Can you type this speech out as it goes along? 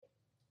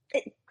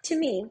to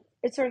me,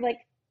 it's sort of like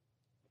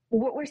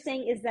what we're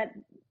saying is that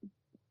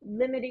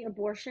limiting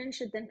abortion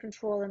should then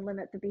control and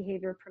limit the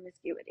behavior of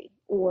promiscuity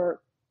or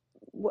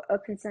a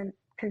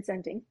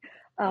consenting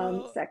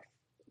Well, sex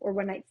or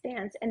one night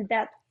stands. And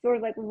that's sort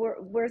of like,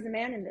 where's the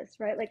man in this,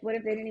 right? Like, what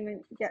if they didn't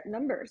even get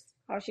numbers?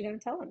 How's she going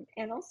to tell him?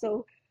 And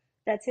also,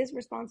 that's his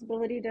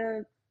responsibility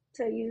to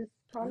use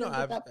No, condoms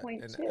at that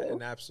point and too.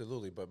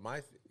 absolutely. But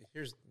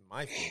here's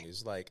my thing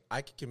is like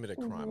I could commit a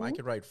crime. I Mm-hmm.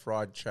 could write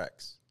fraud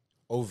checks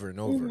over and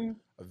over. Mm-hmm.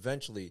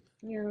 Eventually,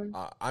 Yeah.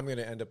 I'm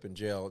gonna end up in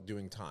jail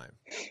doing time.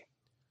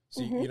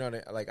 See, Mm-hmm. you know,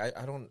 what like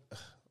I don't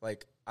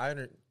like I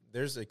under,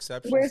 there's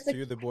exceptions Where's the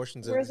to the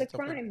abortions and where's the stuff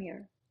like. crime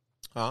here?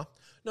 Huh?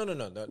 No. This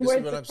is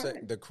Where's what the I'm saying.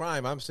 crime? The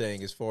crime I'm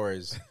saying, as far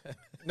as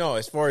no,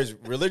 as far as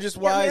religious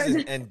Yeah, wise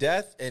yeah. and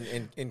death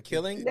and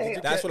killing, There you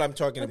go. that's what I'm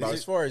talking about. Okay.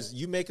 As far as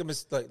you make a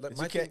mistake,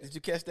 like, did you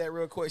catch that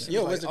real quick? She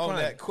Yo, was what's the like, on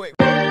crime? that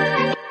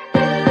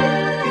quick.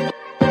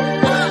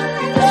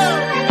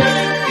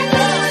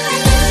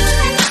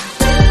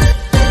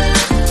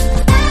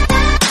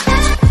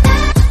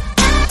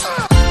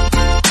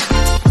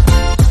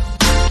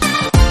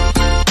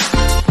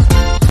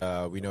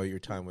 We know your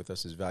time with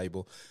us is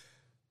valuable.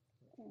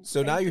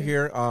 So now you're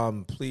here.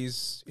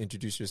 Please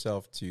introduce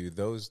yourself to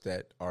those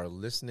that are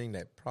listening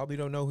that probably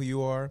don't know who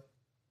you are.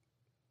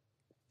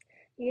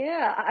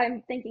 Yeah,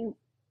 I'm thinking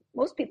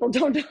most people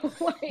don't know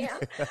who I am.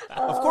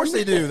 Of course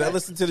they do. That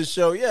listen to the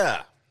show.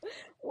 Yeah.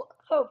 Well,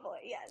 hopefully,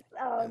 yes.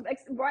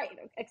 Right,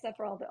 except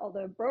for all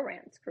the Bro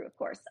Rants crew, of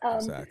course.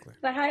 Exactly.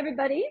 But hi,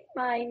 everybody.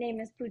 My name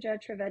is Pooja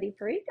Trivedi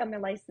Parikh. I'm a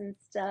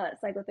licensed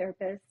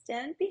psychotherapist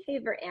and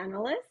behavior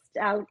analyst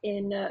out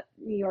in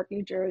New York,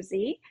 New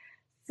Jersey.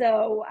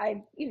 So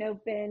I've, I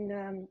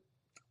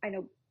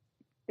know,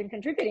 been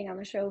contributing on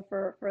the show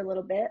for a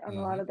little bit on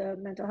a lot Mm-hmm. of the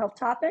mental health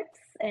topics,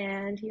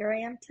 and here I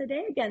am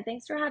today again.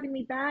 Thanks for having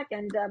me back,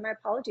 and my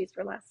apologies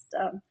for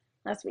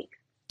last week.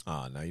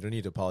 No, you don't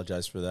need to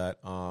apologize for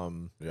that.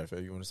 Jeff,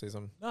 you want to say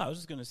something? No, I was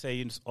just gonna say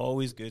it's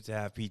always good to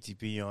have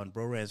PTP on.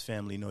 Broran's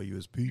family know you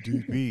as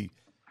PTP.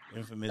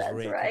 Infamous That's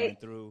Ray right. coming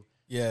through.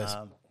 Yes.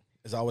 Um,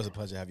 It's always a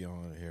pleasure to have you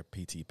on here,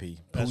 PTP.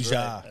 That's Pooja.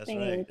 right. That's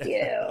Thank right. you.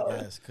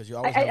 Yes, because you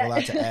always have a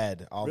lot to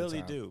add all the Really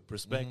time. do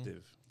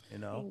perspective. You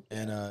know.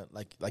 Thank you. And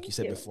like you Thank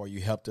said you. before,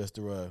 you helped us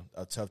through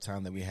a tough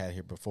time that we had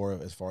here before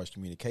as far as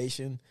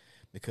communication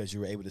because you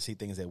were able to see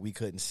things that we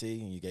couldn't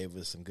see and you gave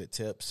us some good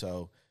tips.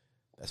 So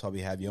that's why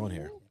we have you on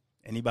here.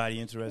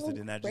 Anybody interested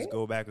in that? Just Great.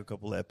 go back a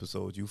couple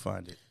episodes. You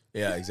find it.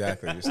 Yeah,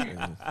 exactly. Just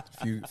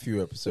a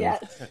few episodes.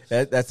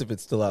 Yes. That's if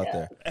it's still out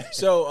there.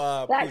 So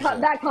Pooja.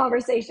 That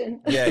conversation.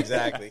 Yeah,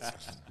 exactly.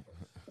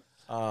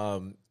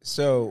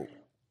 So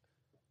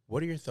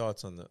what are your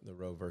thoughts on the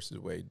Roe versus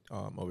Wade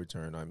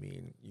overturn? I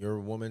mean, you're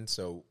a woman,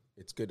 so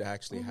it's good to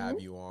actually have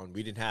you on.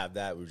 We didn't have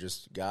that. We were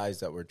just guys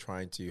that were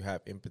trying to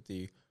have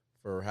empathy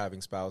for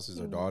having spouses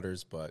or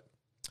daughters. But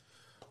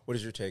what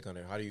is your take on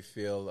it? How do you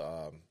feel?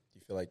 Do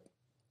you feel like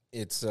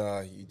it's?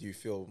 Do you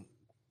feel,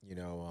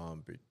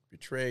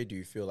 betrayed? Do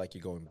you feel like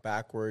you're going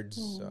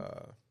backwards?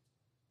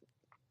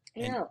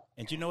 Yeah.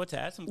 And you know what? To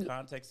add some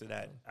context to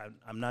that,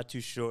 I'm not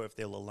too sure if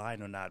they'll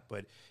align or not.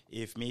 But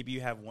if maybe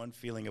you have one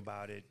feeling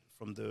about it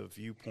from the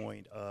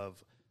viewpoint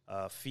of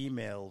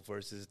female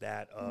versus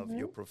that of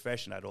your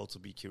profession, I'd also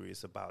be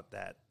curious about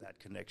that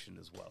connection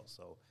as well.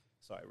 So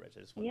sorry, Reg, I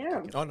just wanted Yeah. to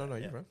kick it Oh off. no, Yeah.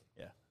 you're right.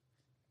 Yeah.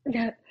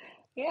 Yeah.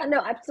 Yeah,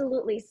 no,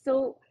 absolutely.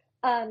 So,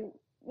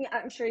 yeah,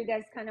 I'm sure you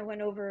guys kind of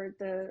went over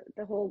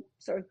the whole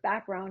sort of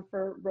background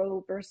for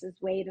Roe versus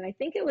Wade, and I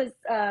think it was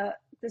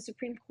the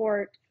Supreme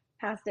Court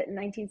passed it in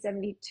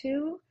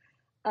 1972,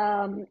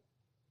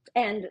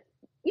 and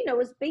it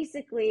was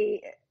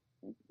basically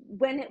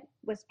when it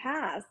was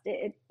passed,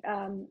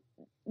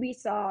 we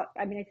saw.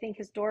 I mean, I think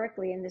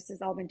historically, and this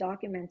has all been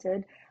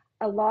documented,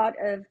 a lot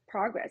of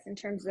progress in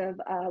terms of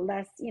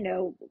less,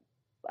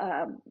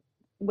 um,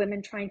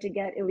 women trying to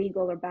get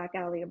illegal or back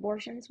alley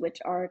abortions, which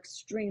are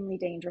extremely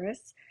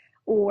dangerous,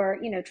 or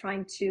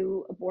trying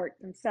to abort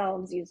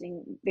themselves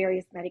using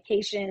various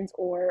medications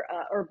or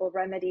herbal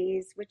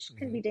remedies, which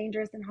can Mm-hmm. be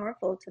dangerous and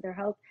harmful to their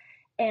health.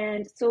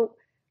 And so,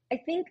 I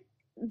think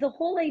the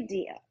whole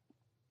idea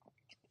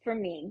for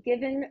me,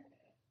 given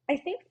I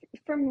think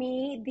for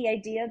me, the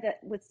idea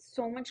that with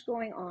so much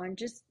going on,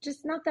 just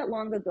not that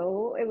long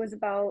ago, it was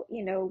about,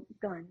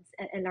 guns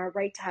and our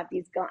right to have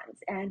these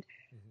guns. And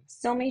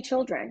so many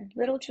children,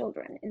 little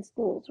children in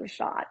schools were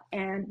shot.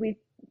 And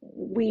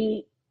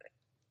we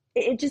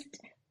it just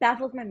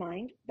baffles my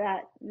mind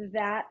that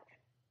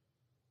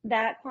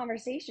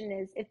conversation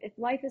is if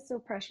life is so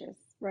precious,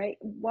 right?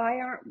 Why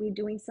aren't we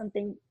doing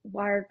something?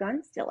 Why are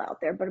guns still out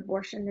there, but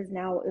abortion is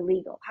now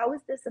illegal? How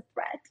is this a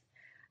threat?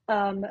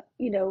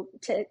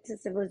 To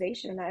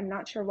civilization. I'm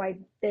not sure why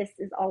this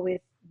is always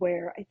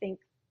where I think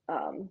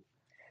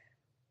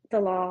the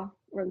law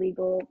or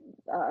legal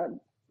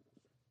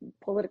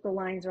political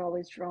lines are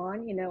always drawn.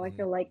 I Mm-hmm.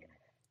 feel like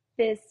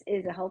this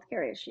is a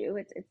healthcare issue.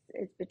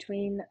 It's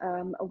between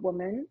a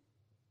woman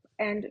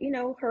and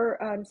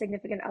her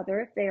significant other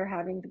if they are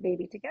having the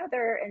baby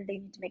together and they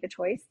need to make a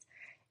choice,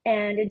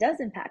 and it does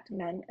impact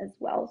men as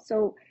well.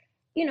 So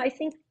I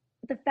think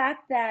the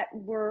fact that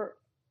we're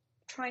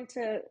trying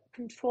to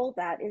control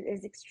that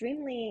is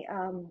extremely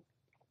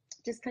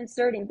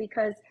disconcerting,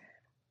 because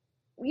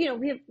we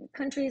have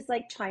countries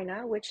like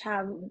China which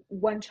have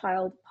one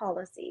child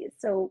policies.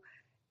 So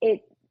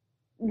it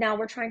now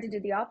we're trying to do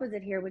the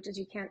opposite here, which is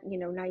you can't,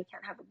 now you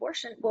can't have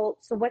abortion. Well,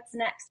 so what's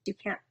next? You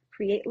can't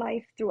create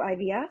life through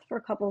IVF for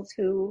couples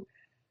who,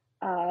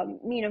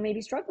 may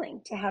be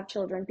struggling to have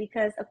children,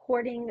 because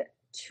according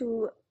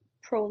to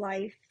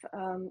pro-life,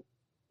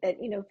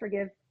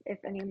 forgive if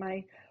any of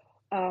my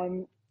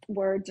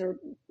words or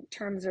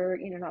terms are,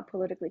 not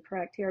politically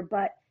correct here,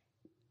 but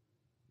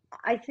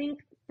I think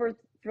for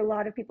a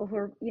lot of people who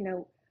are,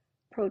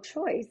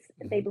 pro-choice,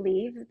 they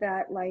believe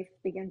that life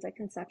begins at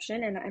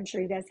conception. And I'm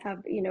sure you guys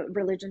have,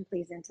 religion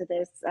plays into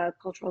this,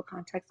 cultural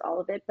context, all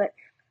of it. But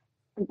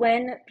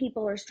when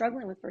people are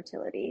struggling with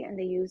fertility and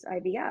they use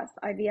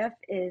IVF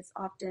is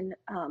often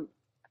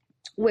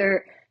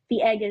where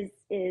the egg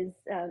is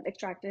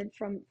extracted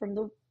from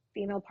the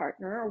female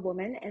partner or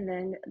woman, and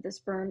then the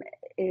sperm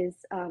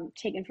is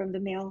taken from the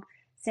male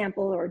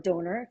sample or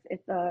donor, if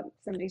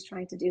somebody's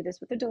trying to do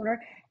this with a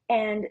donor,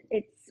 and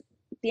it's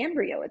the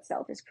embryo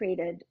itself is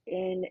created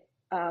in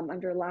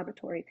under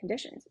laboratory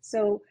conditions.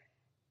 So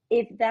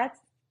if that's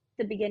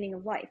the beginning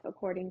of life,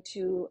 according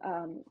to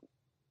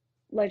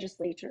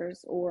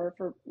legislatures, or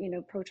for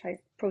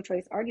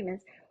pro-choice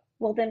arguments,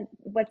 well, then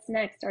what's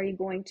next? Are you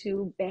going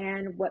to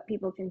ban what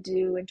people can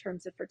do in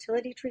terms of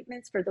fertility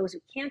treatments for those who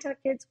can't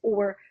have kids,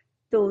 or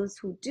those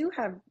who do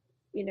have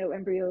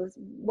embryos?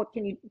 What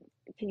can you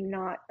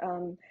not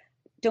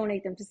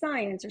donate them to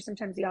science? Or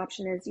sometimes the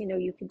option is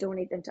you can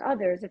donate them to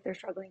others if they're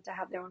struggling to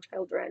have their own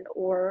children,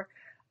 or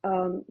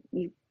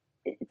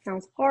it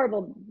sounds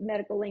horrible,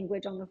 medical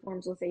language on the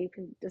forms will say you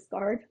can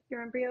discard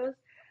your embryos.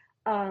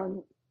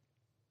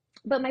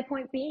 But my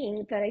point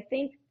being that I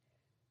think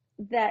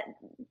that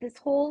this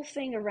whole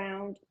thing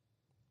around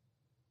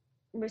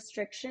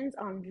restrictions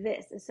on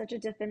this is such a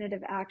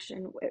definitive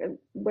action,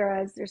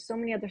 whereas there's so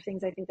many other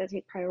things I think that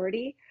take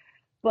priority.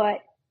 But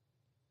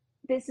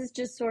this is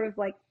just sort of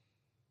like,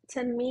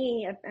 to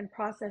me, I'm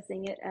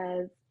processing it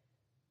as,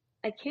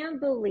 I can't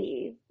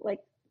believe, like,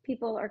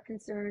 people are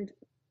concerned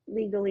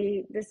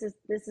legally. This is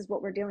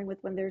what we're dealing with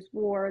when there's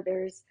war.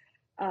 There's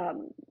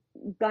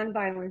gun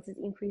violence is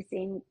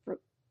increasing for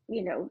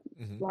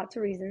lots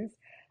of reasons.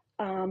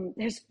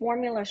 There's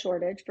formula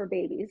shortage for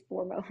babies,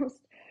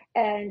 foremost,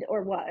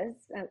 or was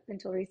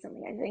until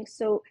recently, I think.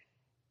 So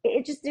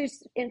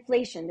there's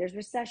inflation, there's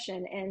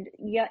recession, and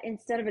yet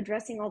instead of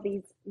addressing all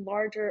these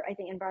larger, I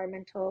think,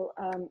 environmental,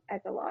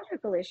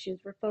 ecological issues,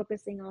 we're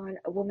focusing on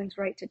a woman's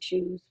right to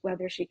choose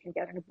whether she can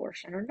get an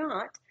abortion or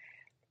not,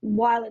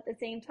 while at the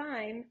same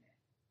time,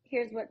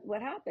 here's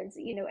what happens.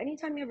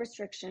 Anytime you have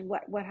restriction,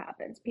 what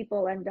happens?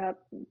 People end up,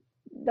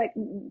 like,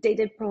 they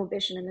did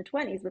prohibition in the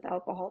 20s with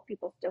alcohol.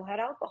 People still had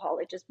alcohol.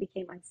 It just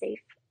became unsafe,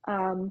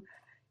 and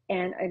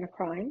a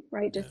crime,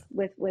 right? Just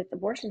with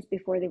abortions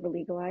before they were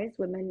legalized,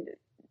 women,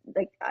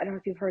 like, I don't know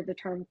if you've heard the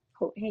term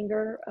coat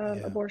hanger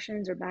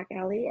abortions or back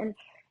alley, and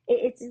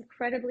it's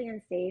incredibly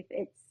unsafe.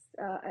 It's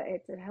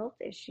a health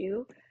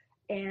issue,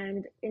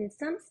 and in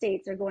some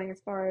states are going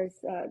as far as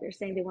they're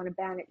saying they want to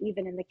ban it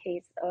even in the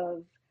case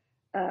of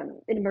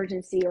an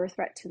emergency or a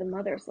threat to the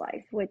mother's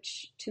life,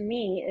 which to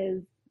me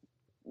is,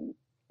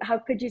 how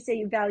could you say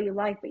you value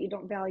life but you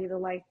don't value the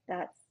life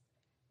that's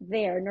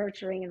there,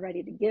 nurturing and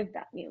ready to give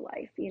that new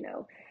life?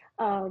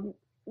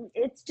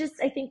 It's just,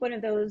 I think, one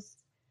of those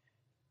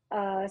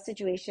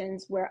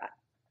situations where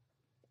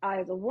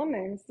I, as a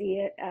woman, see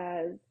it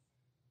as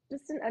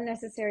just an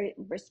unnecessary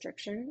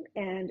restriction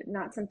and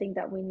not something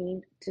that we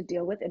need to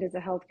deal with. It is a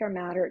healthcare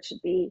matter. It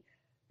should be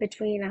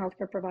between a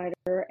healthcare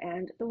provider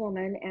and the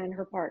woman and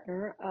her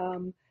partner.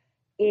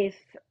 If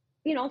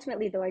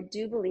ultimately, though, I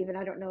do believe, and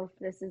I don't know if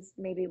this is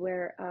maybe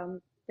where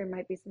there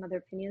might be some other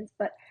opinions,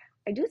 but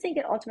I do think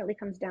it ultimately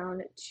comes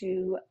down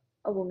to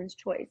a woman's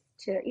choice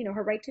to,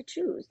 her right to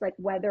choose, like,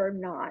 whether or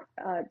not,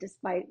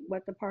 despite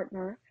what the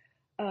partner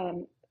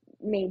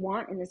may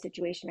want in the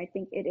situation, I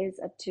think it is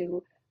up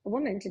to a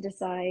woman to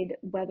decide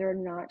whether or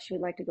not she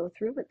would like to go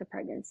through with the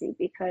pregnancy,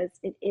 because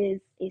it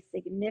is a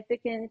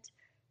significant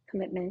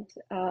commitment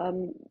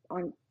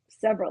on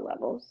several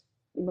levels,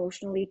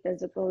 emotionally,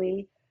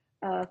 physically,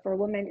 for a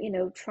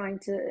woman, trying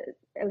to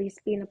at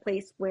least be in a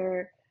place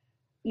where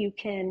you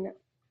can,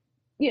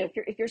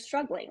 if you're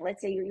struggling,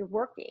 let's say you're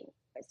working,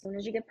 as soon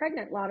as you get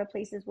pregnant, a lot of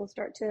places will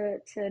start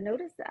to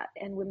notice that.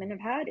 And women have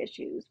had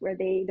issues where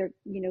they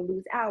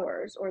lose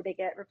hours, or they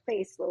get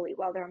replaced slowly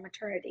while they're on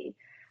maternity.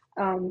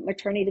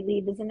 Maternity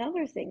leave is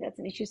another thing that's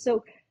an issue.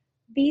 So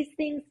these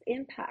things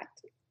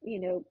impact,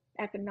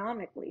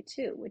 economically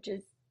too, which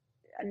is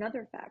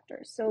another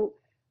factor. So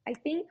I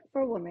think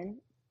for a woman,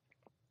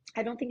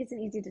 I don't think it's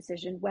an easy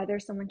decision whether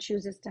someone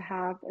chooses to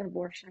have an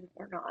abortion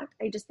or not.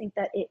 I just think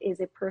that it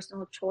is a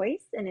personal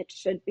choice and it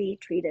should be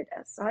treated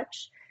as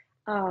such.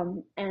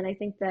 And I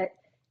think that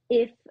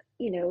if,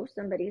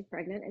 somebody is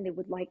pregnant and they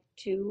would like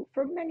to,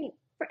 for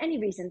any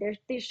reason, there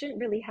shouldn't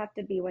really have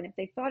to be one. If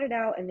they thought it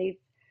out and they've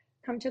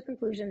come to a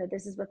conclusion that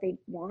this is what they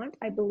want,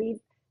 I believe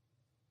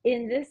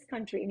in this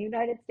country, in the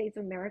United States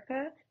of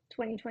America,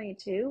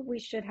 2022, we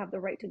should have the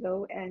right to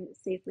go and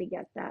safely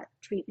get that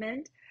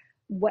treatment,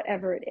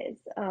 whatever it is,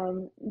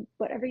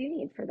 whatever you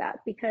need for that,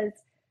 because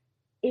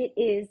it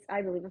is,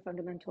 I believe, a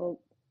fundamental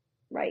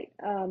right.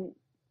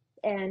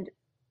 And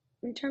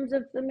in terms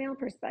of the male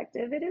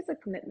perspective, it is a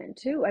commitment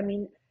too. I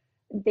mean,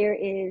 there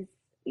is,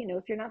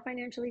 if you're not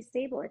financially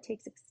stable, it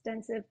takes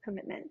extensive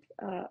commitment.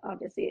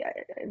 Obviously,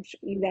 I'm sure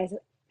you guys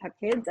have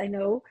kids, I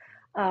know,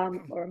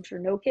 or I'm sure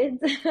no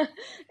kids,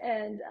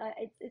 and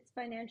it's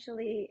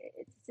financially,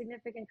 it's a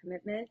significant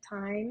commitment,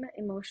 time,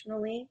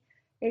 emotionally.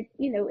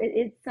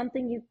 It's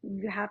something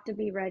you have to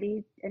be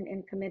ready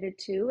and committed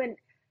to. And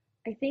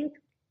I think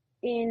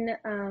in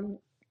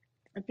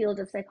the field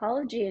of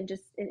psychology and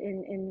just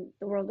in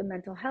the world of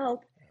mental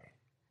health,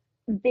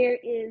 there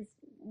is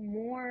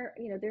more,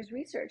 there's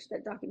research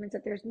that documents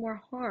that there's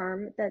more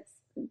harm that's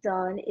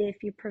done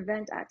if you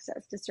prevent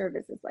access to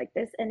services like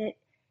this. And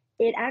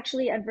it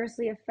actually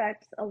adversely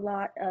affects a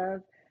lot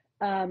of,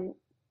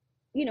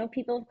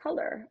 people of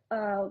color,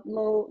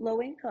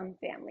 low income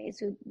families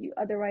who you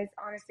otherwise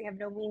honestly have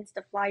no means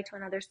to fly to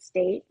another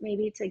state,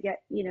 maybe to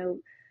get,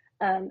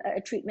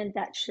 a treatment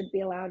that should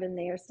be allowed in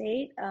their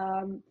state.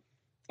 And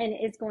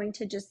it's going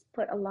to just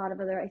put a lot of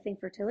other, I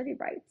think, fertility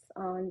rights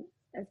on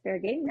as fair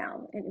game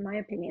now, in my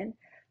opinion.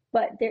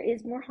 But there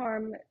is more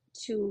harm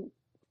to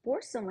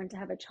force someone to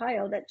have a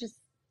child. That just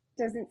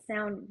doesn't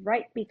sound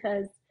right,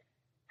 because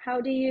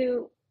how do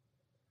you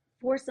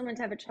force someone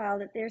to have a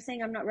child that they're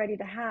saying I'm not ready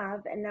to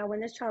have, and now when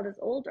this child is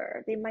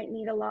older, they might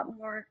need a lot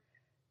more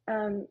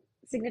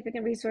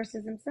significant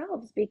resources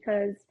themselves,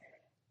 because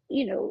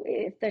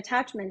if the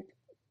attachment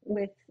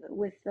with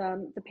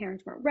the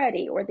parents weren't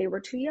ready, or they were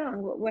too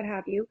young, what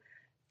have you,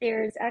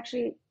 there's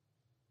actually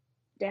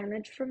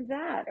damage from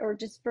that, or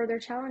just further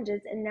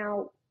challenges. And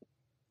now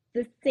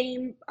the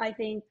same, I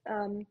think,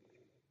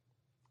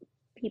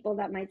 people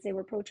that might say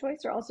we're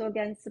pro-choice are also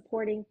against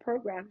supporting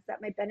programs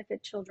that might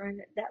benefit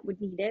children that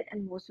would need it,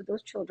 and most of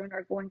those children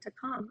are going to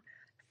come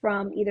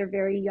from either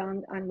very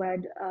young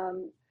unwed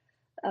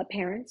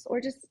parents,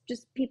 or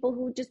just people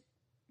who just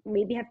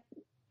maybe have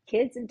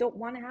kids and don't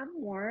want to have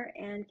more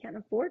and can't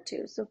afford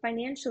to. So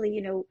financially,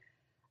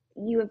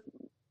 you have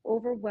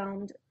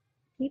overwhelmed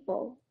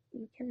people.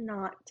 You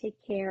cannot take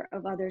care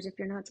of others if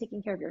you're not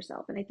taking care of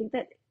yourself. And I think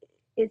that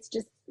it's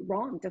just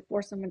wrong to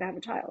force someone to have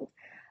a child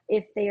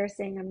if they are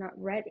saying I'm not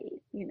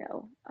ready, and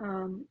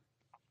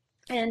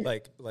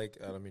like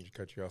I don't mean to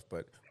cut you off,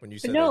 but when you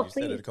said no, that, you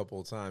please. said it a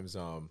couple of times.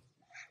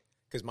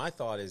 Because my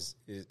thought is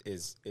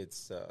it's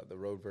the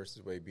Roe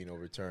versus Wade being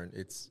overturned.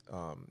 It's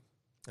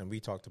and we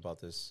talked about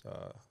this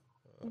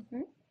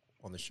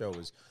on the show.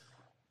 Is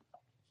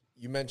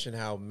you mentioned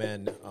how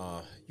men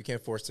you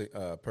can't force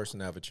a person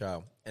to have a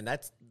child, and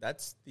that's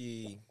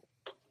the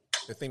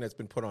thing that's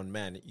been put on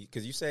men,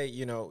 because you say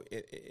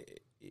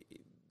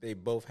they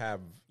both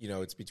have,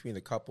 it's between the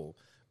couple,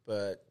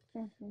 but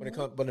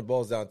when it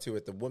boils down to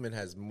it, the woman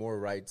has more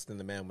rights than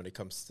the man when it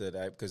comes to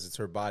that, because it's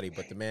her body.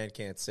 But the man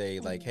can't say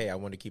like, hey, I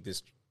want to keep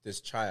this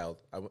child.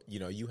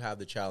 You have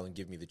the child and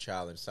give me the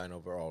child and sign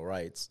over all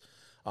rights,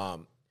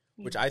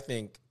 which I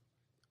think,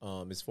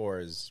 as far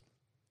as,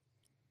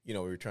 we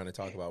were trying to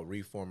talk about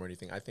reform or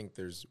anything, I think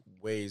there's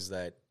ways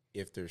that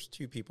if there's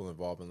two people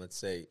involved, and let's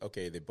say,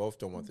 okay, they both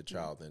don't want the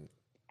child, then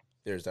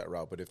there's that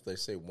route. But if they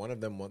say one of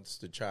them wants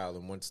the child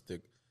and wants the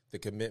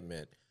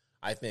commitment,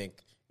 I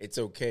think it's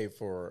okay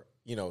for,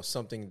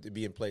 something to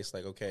be in place,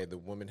 like, okay, the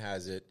woman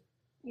has it.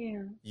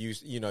 Yeah.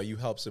 You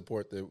help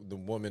support the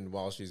woman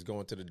while she's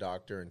going to the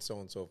doctor and so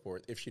on and so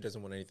forth, if she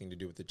doesn't want anything to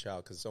do with the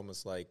child, because it's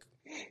almost like,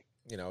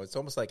 it's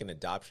almost like an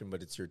adoption,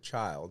 but it's your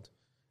child,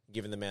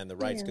 giving the man the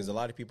rights. Because a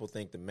lot of people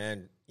think the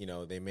man,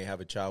 they may have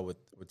a child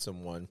with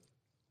someone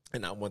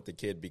and not want the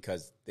kid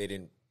because they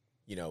didn't,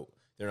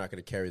 they're not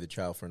going to carry the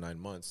child for 9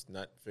 months,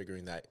 not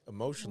figuring that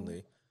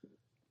emotionally,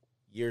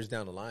 years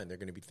down the line, they're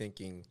going to be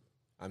thinking,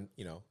 I'm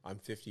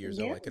 50 years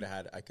old. I could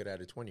have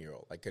had a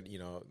 20-year-old. I could,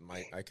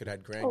 I could have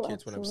had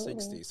grandkids when I'm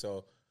 60.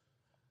 So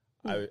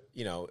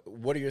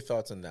what are your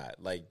thoughts on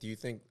that? Like, do you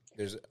think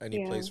there's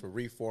any place for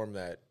reform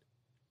that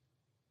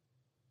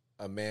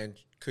a man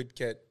could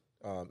get,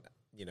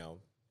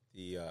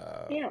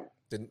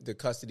 the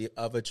custody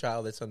of a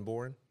child that's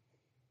unborn?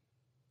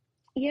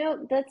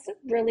 That's a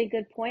really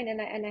good point,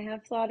 and I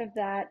have thought of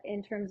that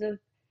in terms of,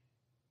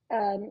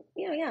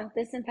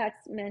 this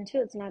impacts men too.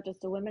 It's not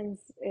just a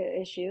women's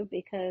issue,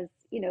 because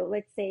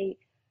let's say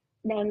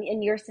now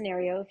in your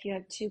scenario, if you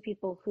have two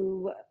people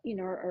who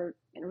are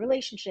in a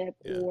relationship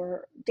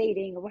or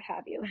dating or what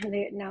have you, and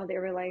they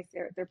realize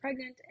they're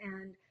pregnant,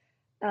 and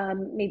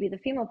maybe the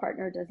female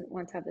partner doesn't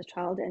want to have this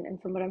child,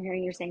 and from what I'm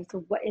hearing, you're saying, so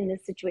what in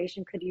this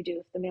situation could you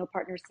do if the male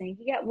partner is saying,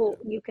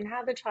 you can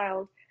have the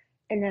child,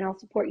 and then I'll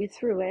support you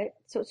through it.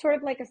 So it's sort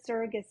of like a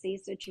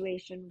surrogacy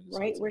situation,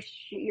 right? Where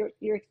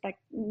you're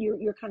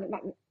kind of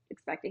not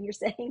expecting, you're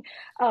saying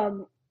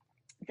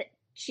that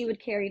she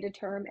would carry to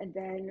term and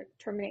then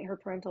terminate her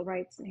parental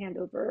rights and hand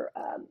over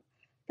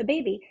the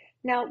baby.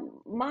 Now,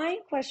 my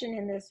question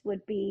in this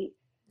would be,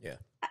 Yeah.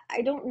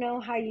 I don't know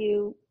how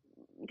you,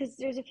 because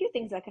there's a few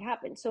things that could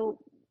happen. So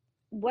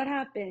what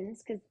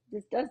happens, because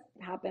this does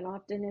happen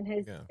often in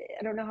his, Yeah.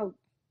 I don't know how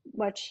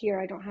much here,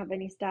 I don't have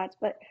any stats,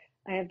 but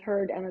I have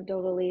heard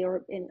anecdotally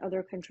or in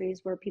other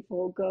countries where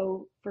people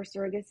go for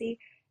surrogacy.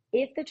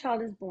 If the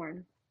child is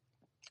born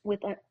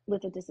with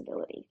a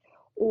disability,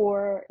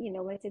 or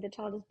let's say the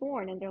child is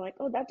born and they're like,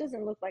 oh, that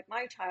doesn't look like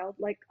my child,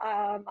 like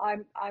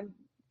I'm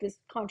this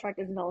contract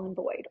is null and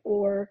void,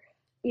 or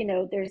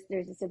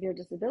there's a severe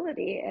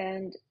disability,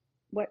 and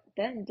what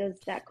then, does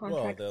that Well,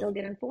 contract still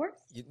get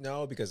enforced?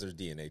 no, because there's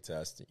DNA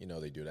tests.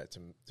 They do that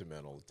to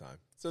men all the time.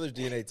 So there's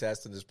DNA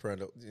tests and there's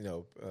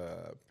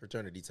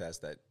paternity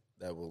tests that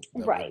will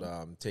Right.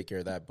 take care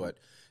of that. But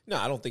no,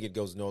 I don't think it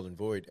goes null and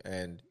void.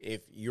 And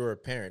if you're a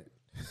parent,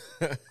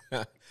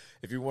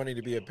 if you're wanting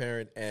to be a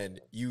parent and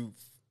you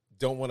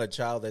don't want a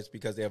child that's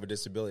because they have a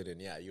disability,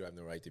 then yeah, you have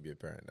no right to be a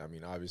parent. I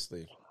mean,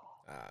 obviously.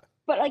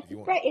 But like, if you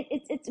want, right,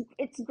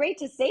 it's great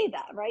to say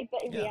that, right?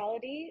 But in Yeah.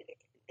 reality,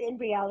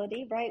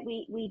 right,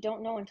 we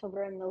don't know until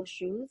we're in those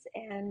shoes.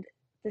 And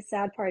the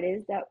sad part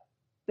is that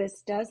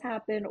this does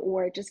happen,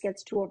 or it just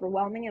gets too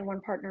overwhelming, and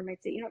one partner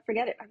might say,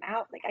 forget it, I'm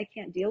out. Like, I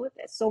can't deal with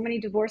this. So many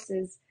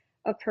divorces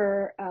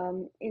occur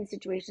in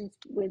situations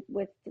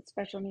with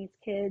special needs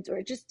kids,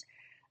 or just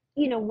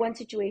one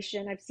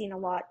situation I've seen a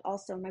lot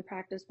also in my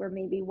practice where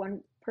maybe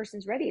one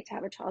person's ready to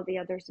have a child, the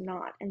other's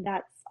not, and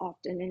that's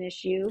often an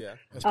issue. yeah,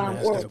 That's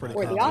pretty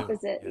Or the common.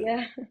 opposite,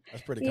 yeah.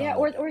 That's pretty Yeah,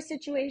 common. or a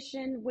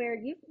situation where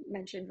you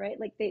mentioned, right?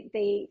 Like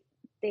maybe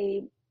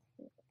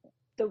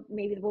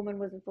the woman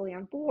wasn't fully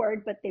on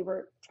board, but they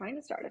were trying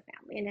to start a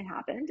family, and it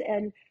happened,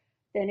 and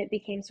then it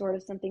became sort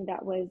of something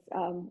that was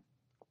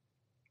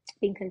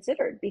being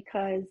considered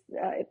because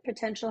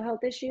potential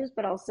health issues,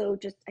 but also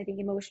just, I think,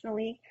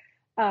 emotionally.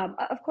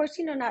 Of course,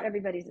 not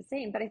everybody's the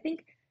same, but I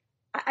think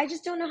I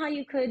just don't know how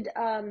you could.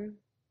 I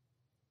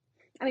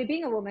mean,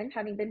 being a woman,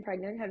 having been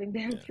pregnant, having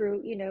been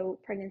through,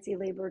 pregnancy,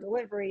 labor,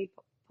 delivery,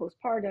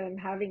 postpartum,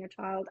 having a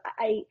child,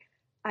 I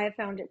have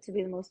found it to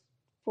be the most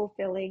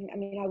fulfilling. I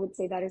mean, I would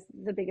say that is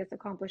the biggest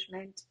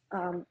accomplishment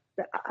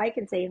that I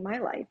can say in my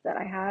life that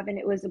I have, and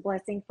it was a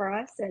blessing for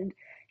us. And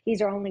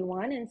he's our only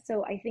one, and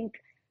so I think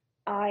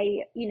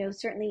I,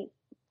 certainly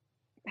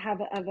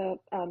have a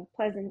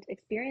pleasant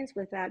experience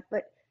with that,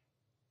 but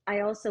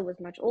I also was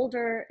much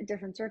older,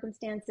 different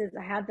circumstances.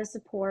 I had the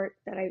support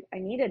that I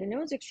needed, and it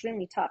was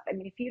extremely tough. I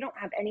mean, if you don't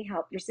have any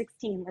help, you're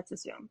 16, let's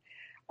assume,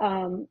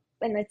 and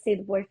let's say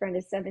the boyfriend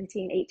is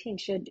 17,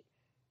 18.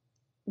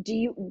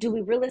 Do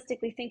we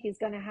realistically think he's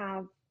going to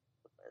have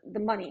the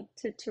money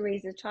to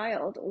raise a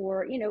child,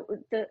 or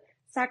the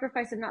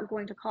sacrifice of not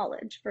going to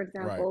college, for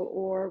example,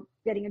 or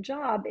getting a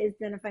job is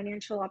then a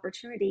financial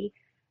opportunity,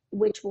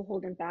 which will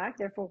hold him back,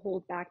 therefore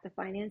hold back the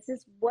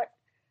finances.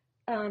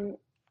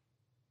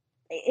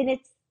 And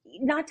it's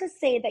not to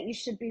say that you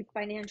should be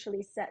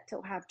financially set to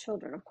have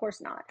children, of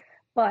course not,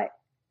 but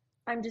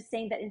I'm just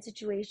saying that in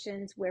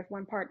situations where if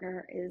one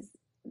partner is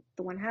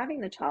the one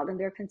having the child and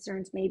their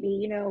concerns,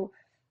 maybe,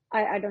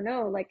 I don't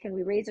know, like, can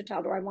we raise a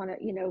child, or I want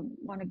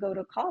to go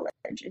to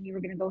college, and you were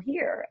going to go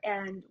here,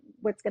 and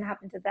what's going to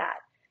happen to that?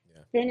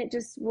 Then it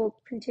just will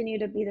continue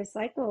to be the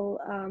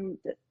cycle.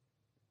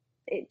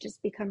 It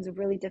just becomes a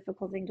really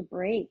difficult thing to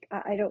break.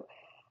 I don't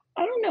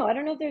know. I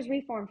don't know if there's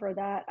reform for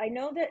that. I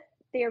know that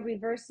they are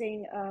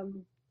reversing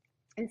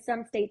in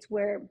some states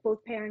where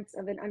both parents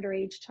of an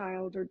underage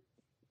child or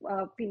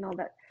female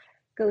that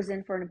goes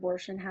in for an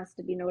abortion has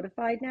to be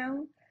notified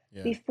now.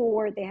 Yeah.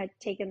 Before, they had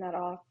taken that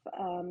off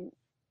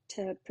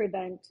to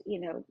prevent,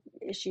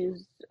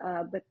 issues,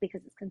 but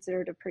because it's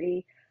considered a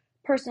pretty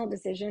personal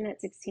decision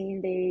at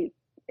 16, they,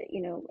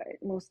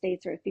 most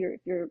states are, if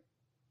you're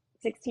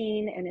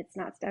 16 and it's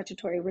not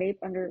statutory rape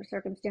under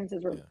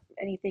circumstances or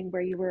anything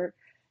where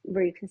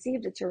you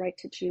conceived, it's your right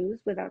to choose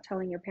without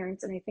telling your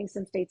parents. And I think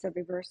some states have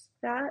reversed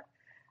that.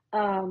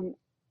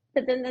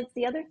 But then that's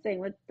the other thing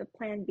with the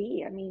Plan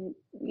B. I mean,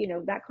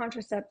 that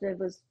contraceptive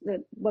was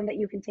the one that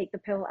you can take the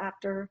pill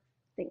after,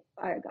 I think,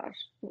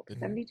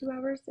 72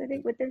 hours, I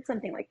think, within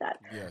something like that,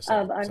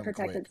 of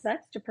unprotected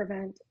sex to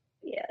prevent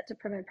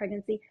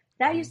pregnancy.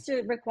 That used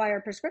to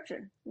require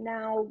prescription.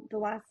 Now, the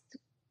last,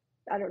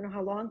 I don't know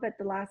how long, but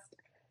the last,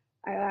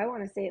 I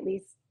want to say at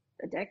least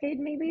a decade,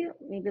 maybe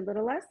a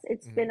little less,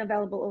 it's been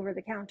available over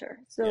the counter.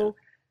 So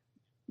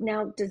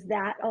now, does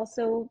that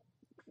also,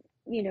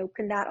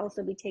 can that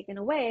also be taken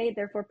away?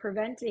 Therefore,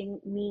 preventing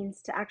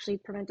means to actually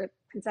prevent a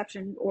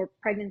conception or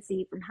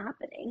pregnancy from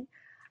happening.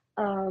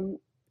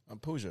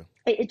 Pooja,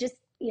 it just,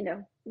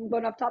 I'm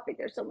going off topic.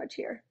 There's so much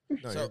here.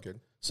 No, you're good.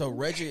 So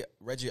Reggie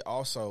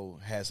also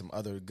has some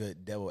other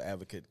good devil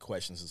advocate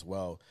questions as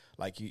well.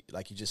 Like you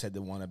just had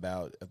the one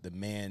about if the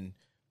man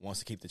wants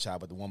to keep the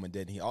child, but the woman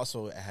didn't. He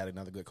also had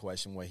another good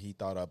question where he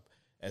thought up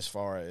as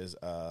far as,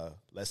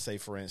 let's say,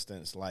 for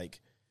instance,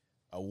 like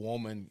a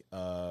woman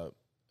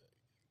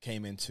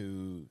came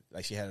into,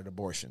 like, she had an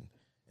abortion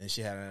and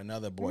she had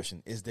another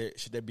abortion.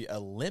 Should there be a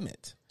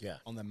limit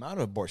on the amount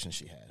of abortion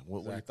she had?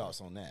 What are your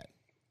thoughts on that?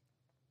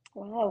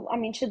 Wow. I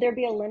mean, should there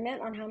be a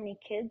limit on how many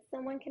kids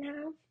someone can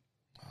have?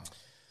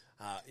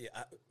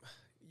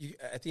 Yeah,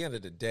 at the end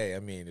of the day, I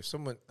mean, if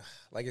someone,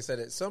 like I said,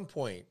 at some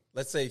point,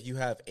 let's say if you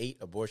have 8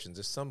 abortions,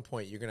 at some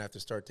point you're gonna have to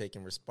start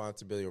taking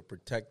responsibility or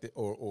protect it,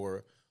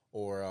 or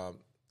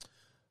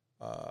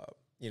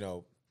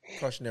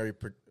cautionary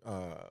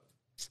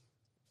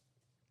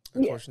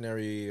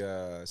cautionary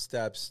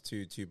steps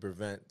to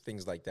prevent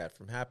things like that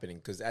from happening.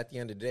 Because at the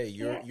end of the day,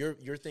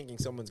 you're thinking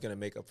someone's gonna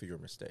make up for your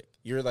mistake.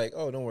 You're like,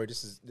 oh, don't worry,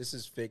 this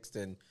is fixed.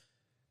 And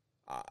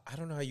I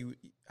don't know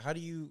how do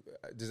you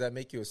does that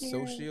make you a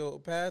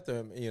sociopath,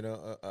 or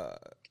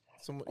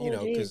someone,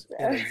 because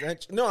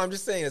no, I'm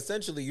just saying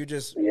essentially you're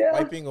just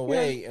wiping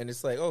away, and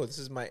it's like, oh, this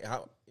is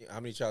how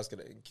many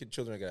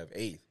children are gonna have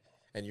 8,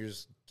 and you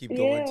just keep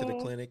going to the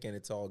clinic and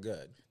it's all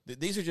good.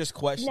 These are just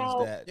questions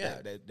I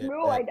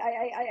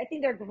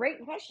think they're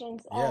great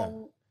questions. Yeah,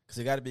 because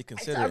they got to be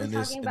considered in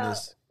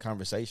this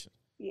conversation.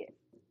 Yeah.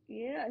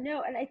 Yeah,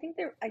 no, and I think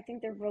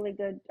they're really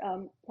good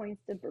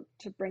points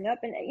to bring up.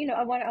 And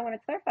I want to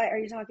clarify. Are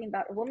you talking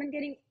about a woman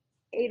getting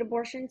 8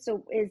 abortions?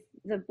 So is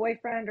the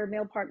boyfriend or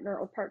male partner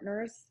or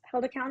partners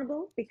held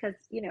accountable? Because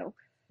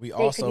we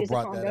also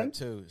brought that up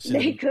too.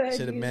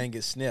 Should a man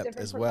get snipped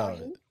as well?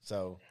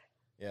 So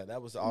yeah,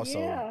 that was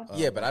also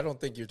but I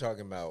don't think you're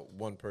talking about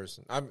one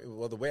person.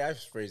 The way I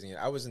was phrasing it,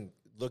 I wasn't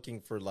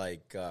looking for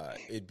like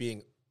it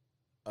being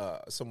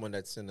someone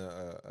that's in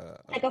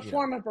a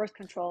form of birth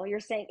control. You're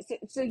saying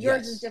so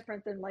yours is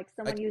different than like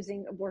someone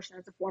using abortion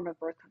as a form of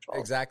birth control.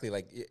 Exactly.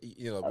 Like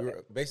we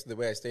were, basically the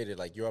way I stated,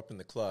 like you're up in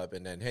the club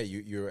and then hey,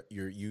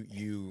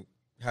 you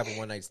have a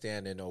one night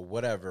stand and or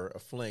whatever, a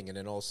fling, and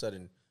then all of a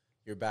sudden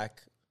you're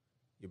back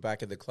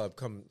at the club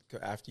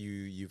after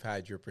you've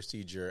had your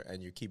procedure,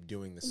 and you keep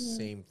doing the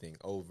same thing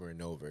over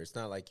and over. It's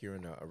not like you're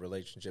in a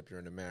relationship, you're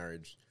in a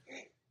marriage.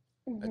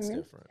 That's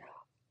different.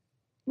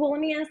 Well,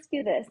 let me ask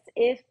you this.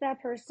 If that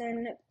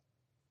person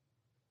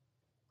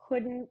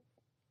couldn't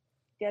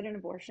get an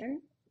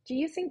abortion, do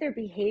you think their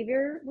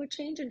behavior would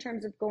change in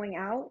terms of going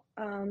out,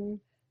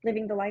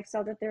 living the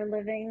lifestyle that they're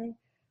living?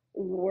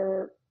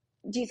 Or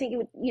do you think it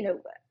would,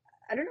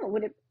 I don't know,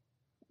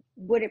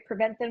 would it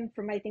prevent them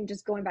from, I think,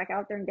 just going back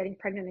out there and getting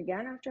pregnant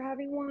again after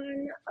having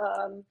one?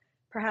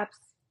 Perhaps,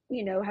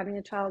 having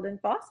a child in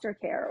foster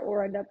care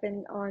or end up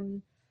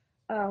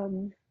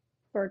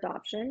for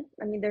adoption.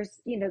 I mean,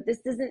 there's, this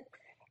isn't,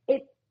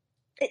 it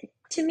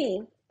to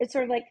me, it's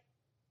sort of like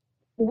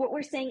what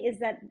we're saying is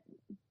that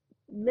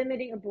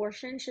limiting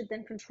abortion should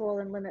then control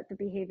and limit the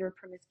behavior of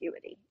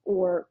promiscuity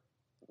or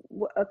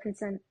a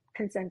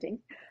consenting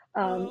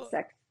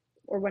sex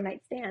or one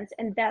night stands.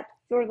 And that's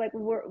sort of like,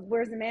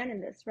 where's the man in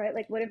this, right?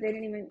 Like, what if they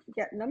didn't even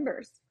get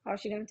numbers?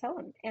 How's she going to tell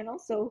him? And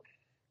also,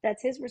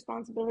 that's his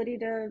responsibility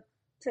to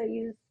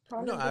use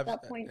condoms at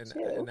that point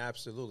too. And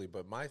absolutely,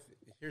 but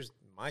here's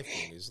my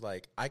thing is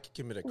like I could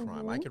commit a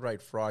crime. I could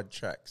write fraud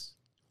checks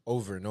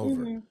over and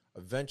over.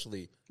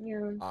 Eventually,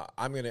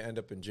 I'm going to end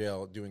up in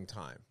jail doing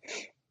time.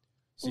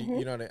 See,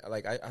 you know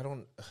what I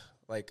don't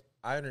like.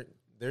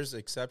 There's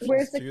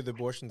exceptions to the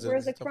abortions.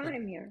 Where's the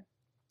crime here?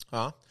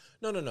 Huh?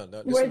 No.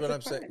 This is what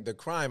I'm saying. The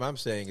crime I'm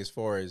saying, as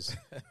far as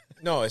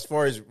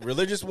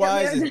religious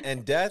wise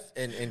and death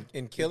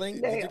and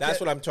killing, that's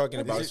what I'm talking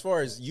about. As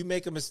far as you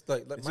make a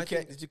mistake,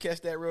 did you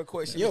catch that real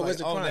quick? Yeah, what's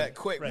the crime? That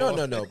quick?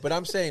 No. But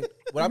I'm saying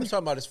what I'm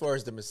talking about as far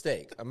as the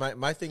mistake.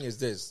 My thing is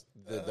this: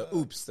 the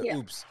oops,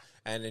 oops,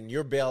 and then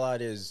your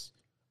bailout is,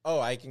 oh,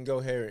 I can go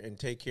here and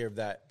take care of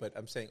that. But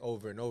I'm saying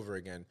over and over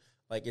again,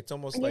 like it's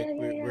almost like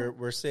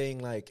we're saying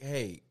like,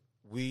 hey,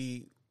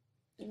 we're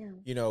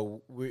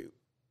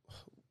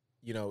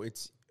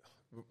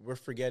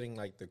forgetting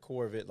like the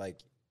core of it. Like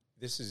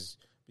this is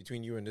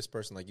between you and this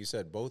person. Like you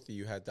said, both of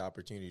you had the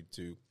opportunity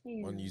to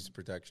use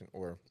protection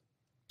or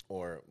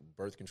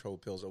birth control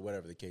pills or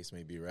whatever the case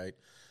may be, right?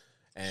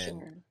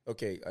 And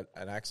okay,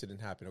 an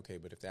accident happened. Okay,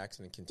 but if the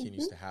accident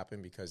continues to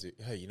happen because I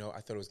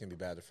thought it was gonna be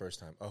bad the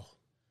first time. Oh,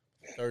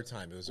 third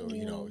time it was.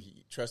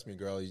 Trust me,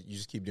 girl. You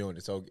just keep doing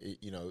it. So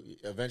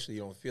eventually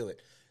you don't feel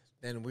it.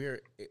 Then we're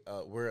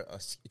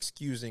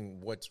excusing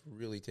what's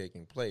really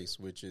taking place,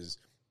 which is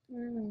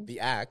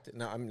the act.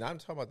 Now, I'm not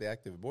talking about the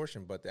act of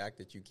abortion, but the act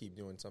that you keep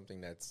doing something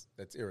that's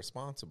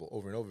irresponsible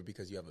over and over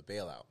because you have a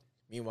bailout.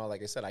 Meanwhile,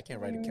 like I said, I can't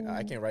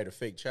write a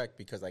fake check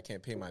because I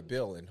can't pay my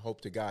bill and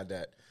hope to God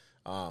that,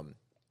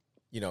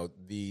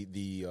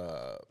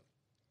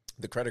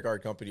 the credit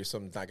card company or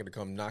something's not going to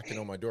come knocking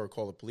on my door or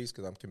call the police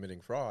because I'm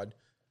committing fraud.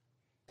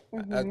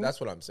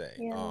 That's what I'm saying.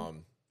 Yeah.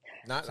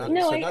 Not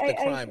the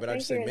crime, but I'm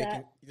just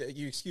saying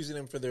you excusing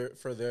them for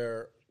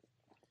their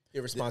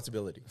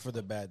irresponsibility, for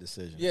the bad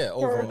decision. Yeah,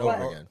 over and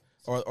over again,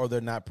 or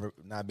they're not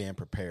being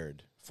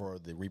prepared for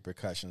the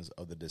repercussions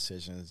of the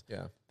decisions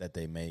that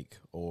they make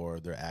or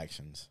their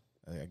actions.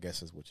 I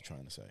guess is what you're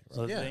trying to say. Right?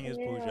 So the thing is,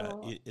 Pooja,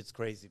 it's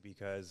crazy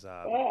because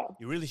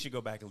you really should go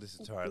back and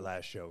listen to our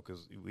last show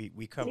because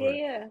we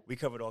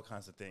covered all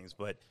kinds of things.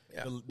 But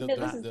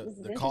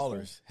the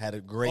callers had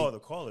a great. Oh,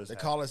 the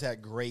callers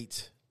had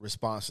great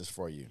responses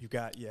for you. You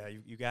got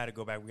to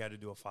go back. We got to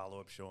do a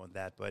follow-up show on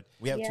that. But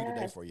we have two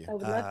today for you. I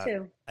would love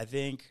to. I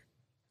think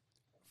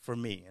for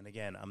me, and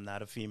again, I'm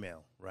not a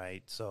female,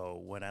 right?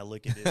 So when I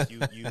look at this,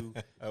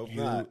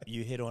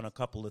 you hit on a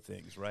couple of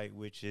things, right?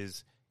 Which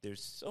is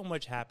there's so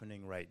much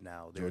happening right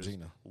now. There's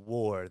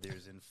war,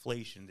 there's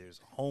inflation, there's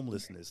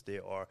homelessness.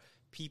 There are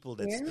people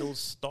that's still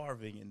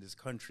starving in this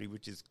country,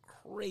 which is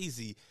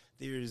crazy.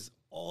 There's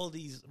all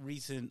these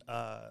recent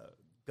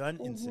gun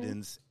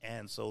incidents,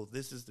 and so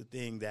this is the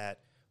thing that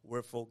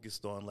we're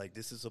focused on. Like,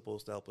 this is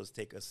supposed to help us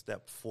take a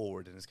step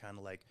forward, and it's kind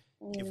of like,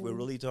 if we're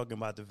really talking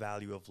about the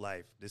value of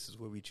life, this is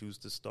where we choose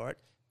to start.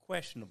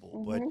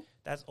 Questionable, but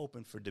that's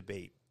open for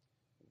debate.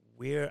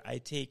 Where I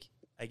take,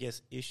 I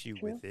guess, issue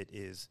with it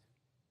is,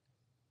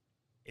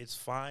 it's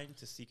fine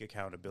to seek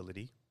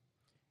accountability.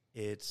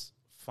 It's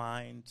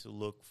fine to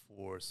look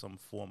for some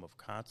form of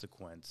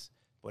consequence,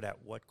 but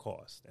at what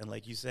cost? And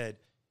like you said,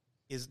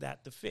 is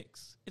that the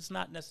fix? It's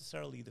not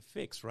necessarily the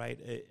fix, right?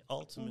 It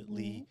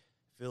ultimately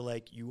feel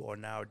like you are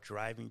now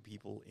driving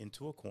people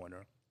into a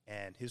corner,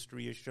 and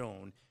history has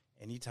shown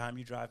anytime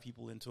you drive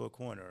people into a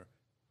corner,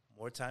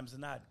 more times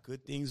than not,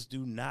 good things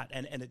do not.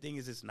 And the thing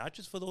is, it's not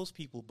just for those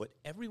people, but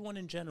everyone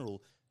in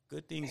general,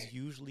 good things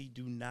usually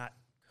do not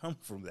come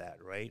from that,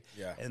 right?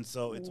 Yeah. And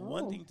so it's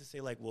one thing to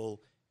say, like,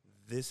 well,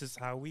 this is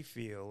how we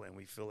feel, and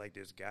we feel like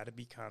there's got to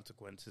be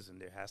consequences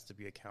and there has to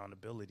be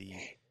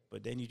accountability.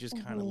 But then you just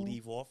kind of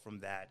leave off from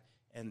that,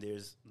 and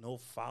there's no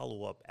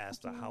follow-up as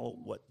to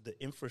what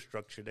the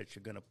infrastructure that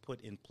you're going to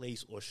put in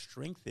place or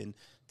strengthen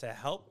to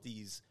help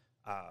these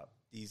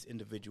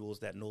individuals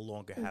that no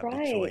longer have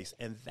the choice.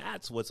 And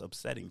that's what's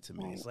upsetting to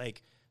me. It's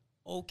like,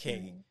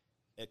 okay,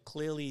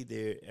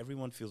 clearly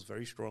everyone feels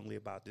very strongly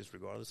about this,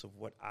 regardless of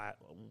what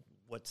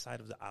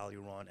side of the aisle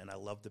you're on. And I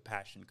love the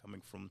passion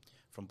coming from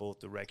both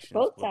directions.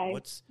 Both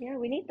sides.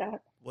 We need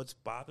that. What's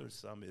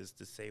bothersome is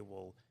to say,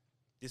 well,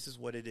 this is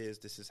what it is,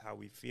 this is how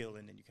we feel,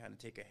 and then you kind of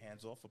take a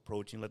hands-off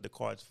approach and let the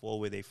cards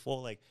fall where they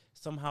fall. Like,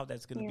 somehow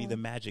that's going to be the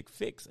magic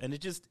fix, and it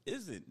just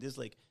isn't. There's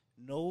like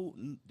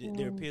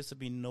there appears to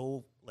be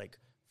no like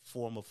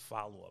form of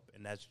follow-up,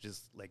 and that's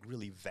just like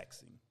really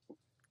vexing.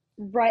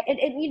 Right,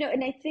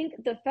 and I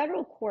think the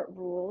federal court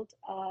ruled,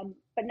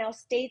 but now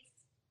states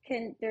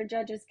their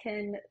judges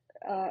can,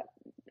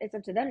 it's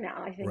up to them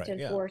now, I think, to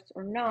enforce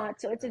or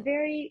not. So it's a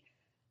very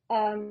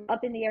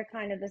up in the air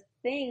kind of a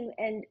thing.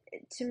 And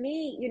to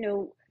me,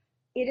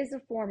 it is a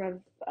form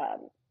of,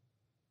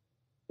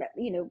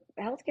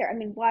 healthcare. I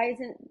mean, why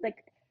isn't,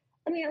 like,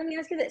 let me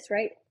ask you this,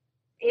 right?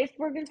 If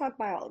we're going to talk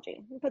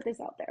biology, we'll put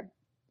this out there.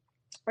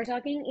 We're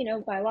talking,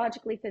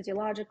 biologically,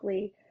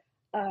 physiologically,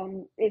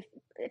 if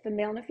a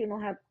male and a female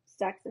have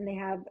sex and they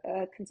have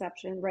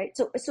conception, right?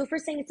 So if we're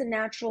saying it's a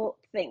natural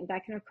thing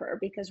that can occur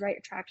because, right,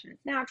 attraction is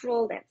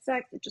natural, they have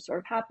sex, it just sort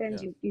of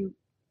happens, you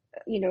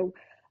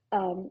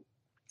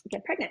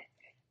get pregnant.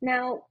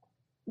 Now,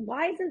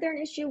 why isn't there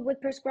an issue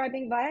with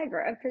prescribing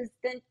Viagra? Because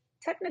then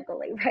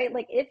technically, right,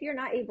 like, if you're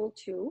not able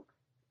to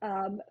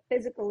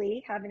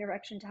physically have an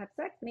erection to have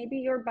sex, maybe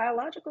your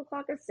biological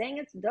clock is saying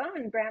it's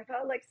done,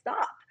 grandpa, like,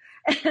 stop.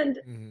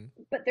 And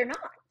but they're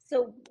not.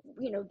 So,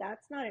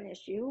 that's not an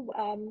issue.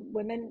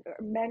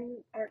 Men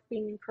aren't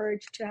being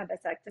encouraged to have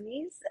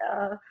vasectomies,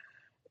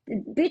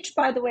 which,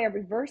 by the way, are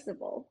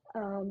reversible.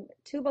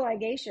 Tubal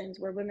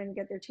ligations, where women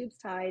get their tubes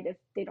tied if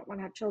they don't want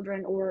to have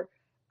children, or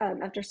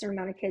after a certain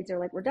amount of kids, they're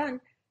like, we're done.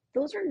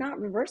 Those are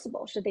not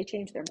reversible should they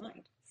change their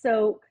mind.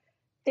 So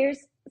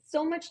there's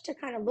so much to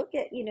kind of look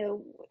at,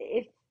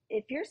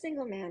 if you're a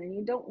single man and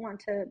you don't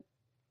want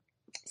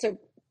to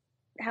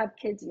have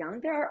kids young,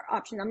 there are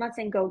options. I'm not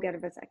saying go get a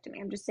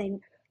vasectomy. I'm just saying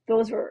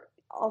those are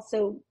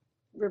also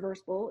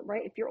reversible,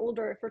 right? If you're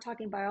older, if we're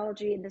talking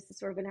biology and this is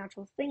sort of a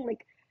natural thing,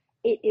 like,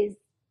 it is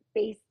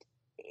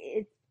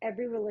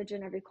every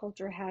religion, every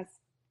culture has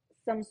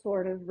some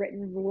sort of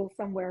written rule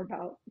somewhere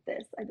about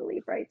this, I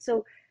believe, right?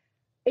 So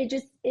it's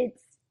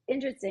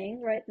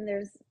interesting, right? And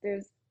there's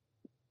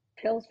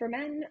pills for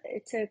men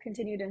to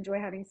continue to enjoy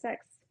having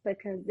sex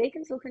because they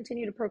can still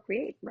continue to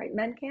procreate, right?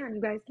 Men can,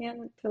 you guys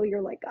can until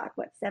you're like, God,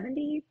 what,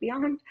 70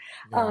 beyond?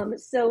 But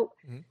so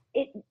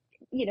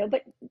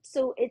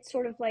it's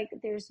sort of like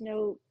there's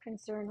no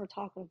concern or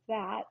talk of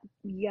that,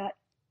 yet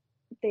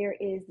there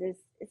is this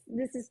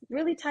is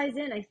really ties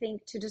in, I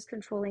think, to just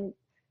controlling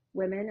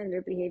women and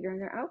their behavior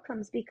and their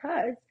outcomes,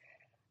 because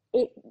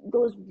it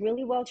goes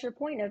really well to your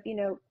point of,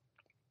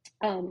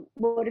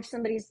 what if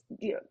somebody's,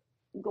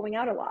 going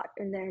out a lot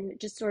and then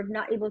just sort of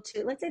not able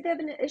to, let's say they have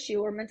an issue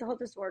or mental health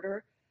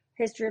disorder,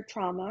 history of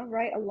trauma,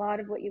 right? A lot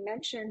of what you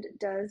mentioned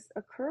does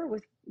occur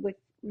with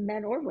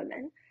men or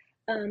women.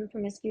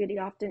 Promiscuity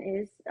often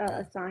is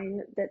a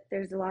sign that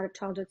there's a lot of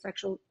childhood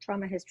sexual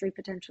trauma history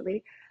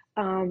potentially.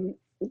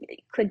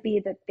 It could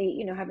be that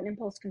they, have an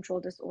impulse control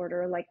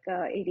disorder like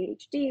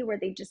ADHD, where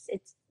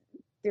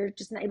they're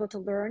just not able to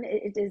learn.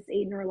 It is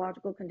a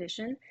neurological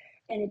condition,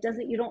 and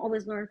you don't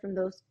always learn from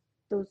those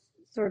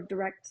sort of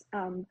direct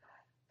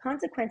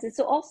consequences.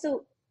 So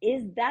also,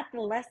 is that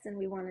the lesson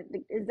we want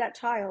to, is that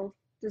child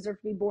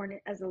deserve to be born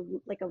as a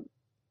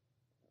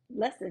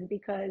lesson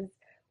because,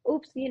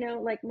 oops,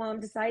 like mom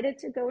decided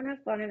to go and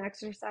have fun and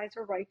exercise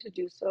her right to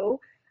do so.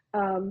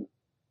 Um,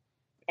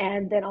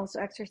 and then also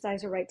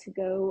exercise her right to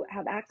go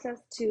have access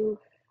to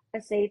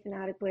a safe and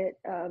adequate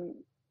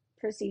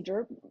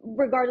procedure,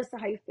 regardless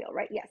of how you feel,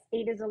 right? Yes,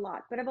 8 is a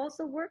lot. But I've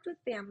also worked with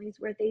families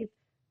where they've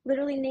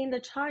literally named the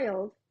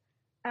child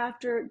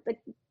after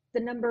the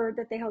number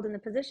that they held in the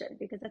position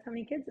because that's how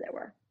many kids there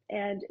were.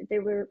 And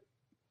there were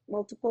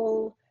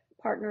multiple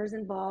partners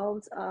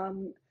involved.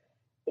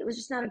 It was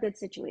just not a good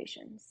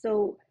situation.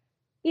 So,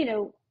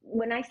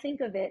 when I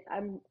think of it,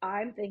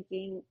 I'm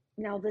thinking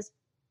now this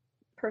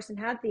person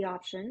had the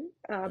option,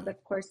 but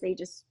of course they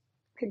just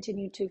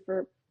continued to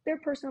for their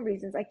personal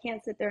reasons. I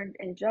can't sit there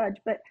and judge,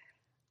 but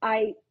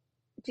I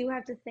do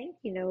have to think,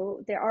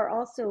 there are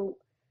also,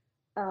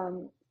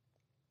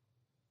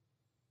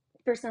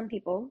 for some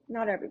people,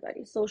 not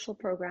everybody, social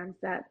programs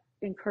that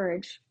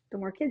encourage the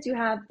more kids you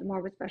have, the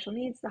more with special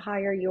needs, the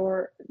higher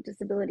your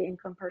disability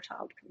income per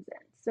child comes in.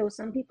 So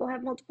some people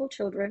have multiple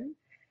children,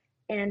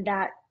 and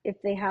that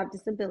if they have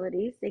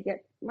disabilities, they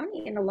get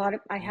money. And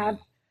I have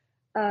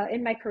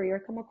in my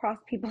career come across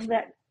people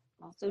that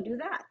also do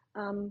that.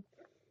 Or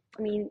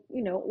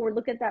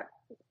look at that.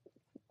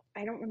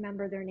 I don't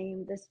remember their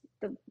name.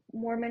 The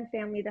Mormon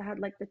family that had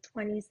like the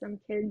 20 some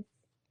kids.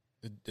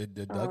 The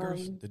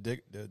Duggars,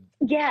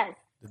 Yes,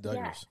 the Duggars.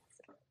 yes.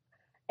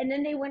 And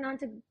then they went on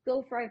to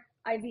go for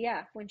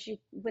IVF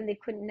when they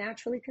couldn't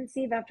naturally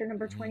conceive after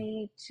number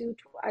 22.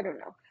 I don't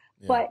know,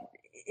 but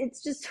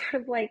it's just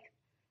sort of like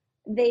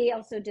they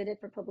also did it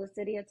for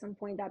publicity. At some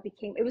point,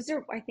 it was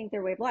I think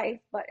their way of life.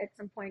 But at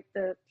some point,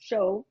 the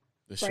show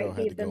had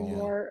gave to them go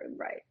more on.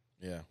 right.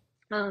 Yeah.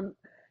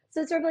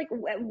 So it's sort of like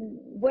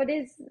what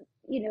is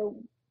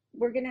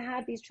we're gonna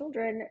have these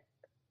children.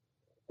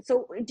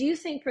 So do you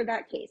think for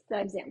that case,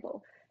 that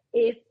example,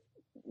 if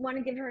want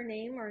to give her a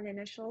name or an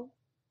initial,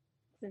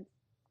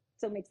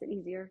 so it makes it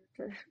easier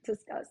to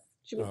discuss.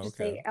 Should we just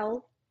say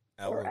L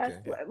or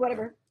S,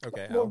 whatever?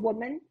 Okay, or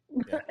woman,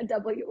 a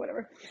W,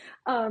 whatever.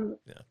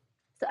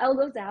 So L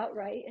goes out,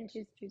 right, and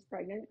she's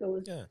pregnant,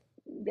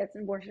 gets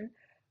an abortion,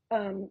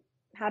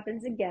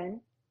 happens again.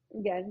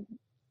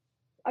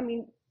 I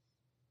mean,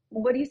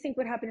 what do you think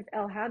would happen if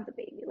L had the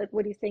baby? Like,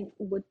 what do you think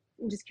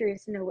I'm just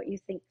curious to know what you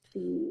think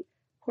the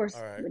course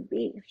would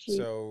be if she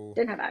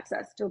didn't have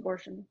access to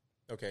abortion.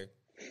 Okay,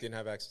 didn't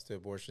have access to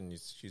abortion.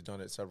 She's done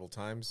it several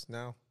times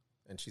now,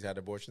 and she's had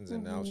abortions,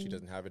 and now she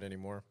doesn't have it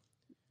anymore.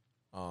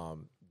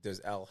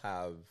 Does L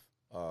have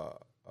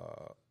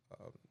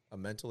a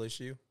mental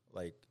issue?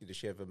 Like, does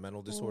she have a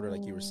mental disorder,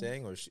 like you were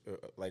saying, or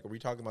like, are we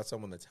talking about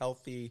someone that's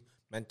healthy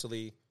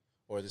mentally,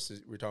 or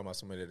we're talking about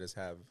somebody that does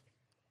have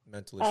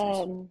mental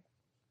issues?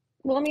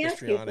 Well, let me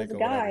ask you: if it's a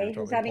guy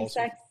who's having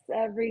sex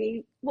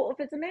if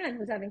it's a man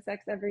who's having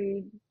sex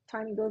every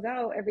time he goes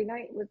out every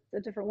night with a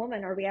different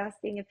woman, are we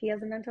asking if he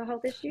has a mental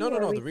health issue?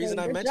 No. The reason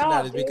I mentioned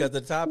that is because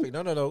the topic.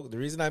 No. The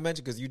reason I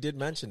mentioned because you did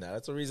mention that.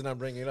 That's the reason I'm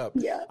bringing it up.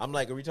 Yeah. I'm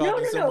like, are we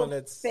talking someone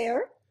that's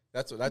fair?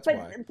 That's why.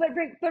 But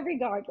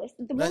regardless,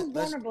 the most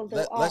vulnerable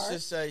let's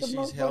just say the she's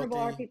most healthy.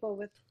 vulnerable are people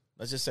with.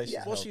 Let's just say she's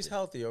healthy. She's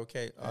healthy.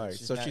 Okay, all right.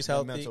 She's So she's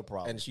healthy, mental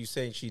problem. and she's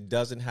saying she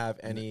doesn't have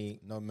any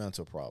no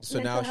mental problem.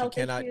 So mental now she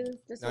cannot. Issues,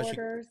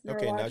 disorders,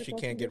 Now she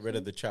can't get rid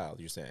of the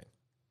child. You're saying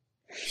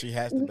she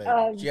has the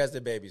baby. She has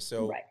the baby.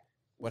 So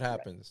what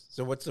happens?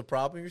 So what's the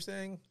problem? You're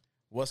saying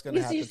what's going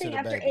to happen to the baby?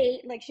 After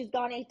 8, like she's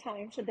gone 8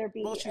 times, should there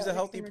be? Well, she's a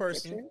healthy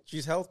person.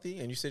 She's healthy,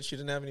 and you said she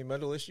didn't have any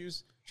mental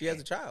issues. She has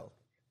a child,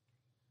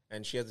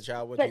 and she has a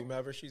child with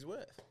whomever she's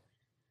with.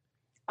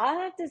 I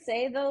have to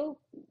say, though,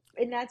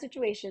 in that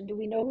situation, do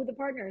we know who the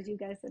partner is? You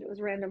guys said it was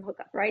a random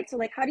hookup, right? So,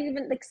 like, how do you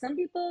even, like, some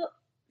people,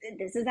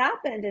 this has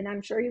happened, and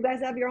I'm sure you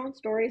guys have your own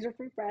stories or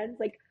from friends,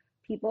 like,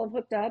 people have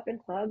hooked up in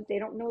clubs, they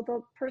don't know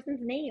the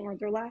person's name or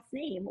their last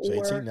name.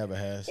 JT never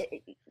has.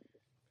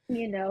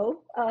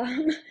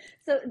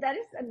 So that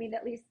is, I mean,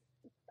 at least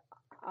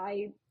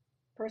I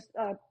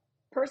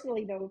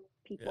personally know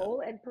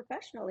people and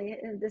professionally,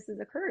 and this has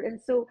occurred. And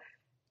so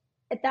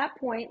at that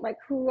point, like,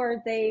 who are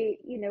they,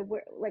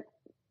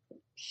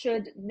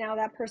 should now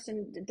that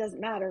person, it doesn't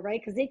matter,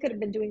 right? Because they could have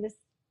been doing this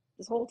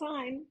whole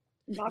time,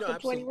 not for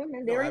 20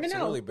 women. They don't even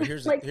know. But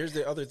here's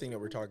the other thing that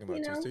we're talking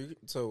about too.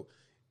 So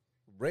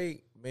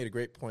Ray made a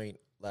great point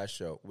last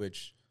show,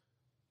 which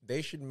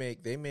they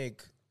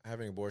make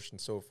having abortion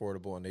so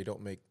affordable, and they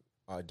don't make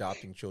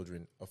adopting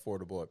children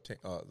affordable.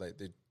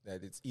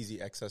 That it's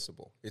easy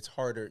accessible. It's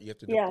harder. You have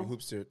to jump through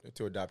hoops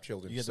to adopt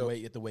children. You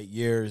have to wait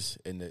years,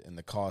 and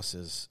the cost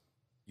is.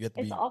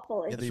 It's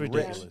awful. You have to be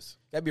ridiculous.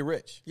 You have to be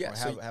rich. Yeah,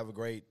 have a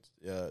great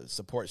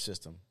support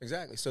system.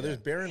 Exactly. So there's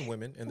barren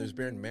women and there's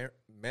barren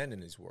men in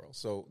this world.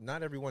 So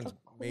not everyone's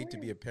made to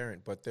be a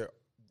parent, but the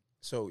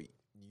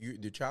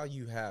child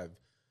you have,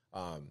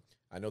 I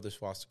know there's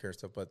foster care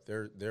stuff, but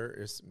there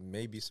is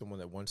maybe someone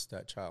that wants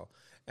that child,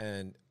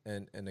 and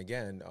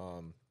again,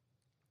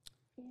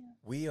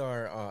 we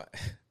are.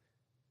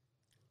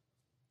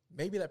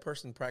 Maybe that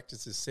person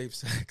practices safe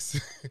sex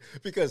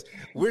because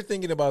we're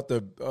thinking about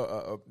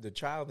the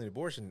child and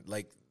abortion.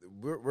 Like,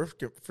 we're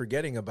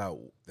forgetting about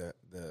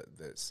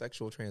the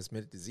sexual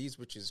transmitted disease,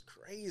 which is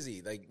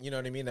crazy. Like, you know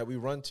what I mean? That we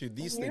run to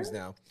these things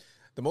now.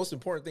 The most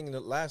important thing in the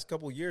last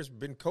couple of years has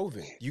been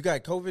COVID. You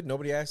got COVID.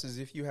 Nobody asks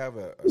if you have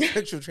a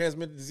sexual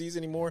transmitted disease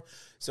anymore.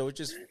 So it's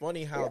just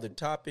funny how the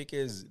topic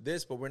is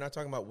this, but we're not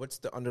talking about what's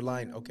the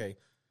underlying. Okay,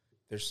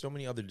 there's so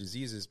many other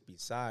diseases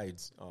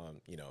besides,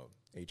 you know,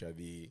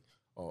 HIV,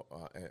 or,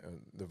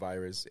 the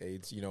virus,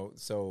 AIDS. You know,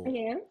 so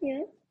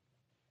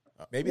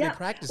maybe they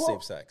practice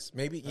safe sex.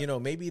 Maybe, you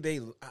know, maybe they.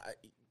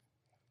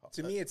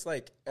 To me, it's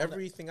like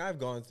everything I've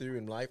gone through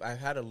in life, I've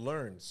had to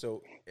learn.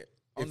 So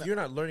if you're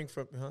not learning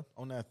from,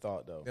 on that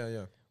thought though,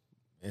 yeah,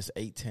 it's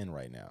 8:10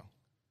 right now.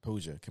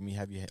 Pooja, can we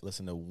have you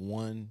listen to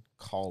one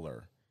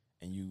caller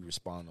and you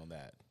respond on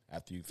that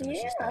after you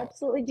finish this thought?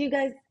 Absolutely. Do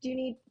you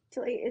need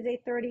to? Is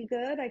 8:30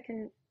 good? I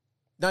can.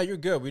 No, you're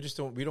good. We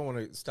want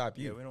to stop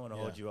you. Yeah, we don't want to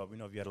hold you up. We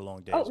know if you had a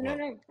long day. Oh, as well.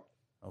 no.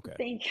 Okay.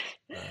 Thank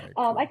you. Right,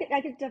 cool. I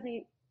could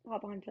definitely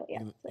hop on till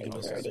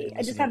 8:30.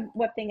 I just have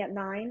one thing at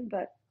 9,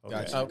 but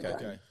Gotcha.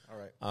 Okay. All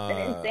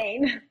right.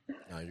 insane.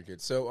 No, you're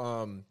good.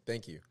 So,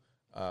 thank you.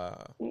 Yeah.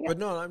 But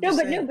no, I'm just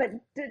saying.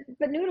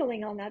 But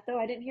noodling on that though,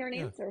 I didn't hear an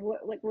answer.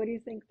 What do you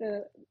think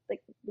what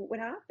would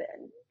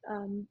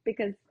happen?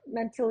 Because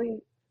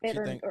mentally fit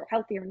or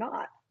healthy or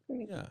not. What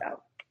do you think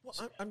about?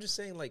 Well, I'm just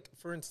saying, like,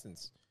 for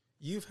instance,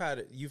 you've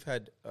had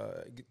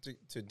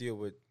to deal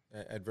with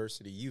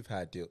adversity. You've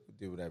had to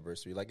deal with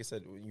adversity. Like I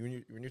said,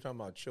 when you're talking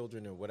about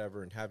children or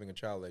whatever and having a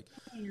child, like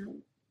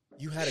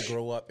you had to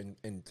grow up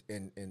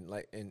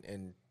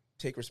and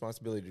take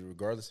responsibility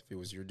regardless if it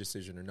was your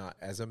decision or not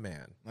as a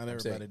man. Not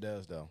everybody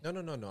does though.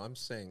 No. I'm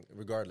saying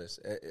regardless.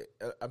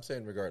 I'm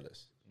saying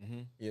regardless.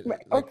 Mm-hmm. Yeah, right.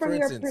 Like, from for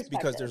your instance,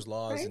 because there's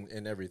laws right?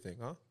 and everything,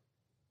 huh?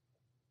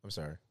 I'm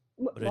sorry.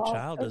 But a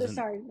child doesn't.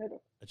 Sorry.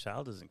 A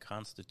child doesn't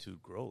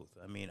constitute growth.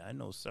 I mean, I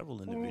know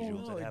several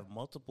individuals that have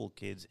multiple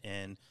kids,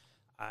 and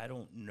I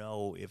don't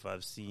know if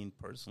I've seen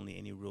personally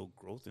any real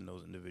growth in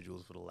those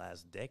individuals for the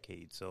last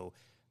decade. So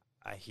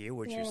I hear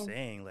what you're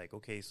saying. Like,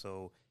 okay,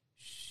 so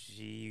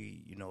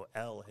she, you know,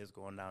 Elle has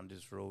gone down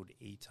this road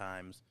 8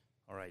 times.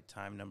 All right,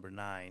 time number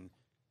 9.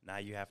 Now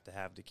you have to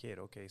have the kid.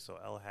 Okay, so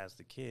Elle has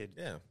the kid.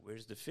 Yeah.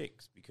 Where's the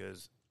fix?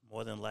 Because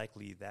more than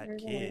likely that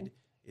kid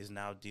is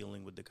now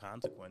dealing with the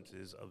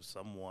consequences of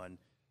someone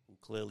who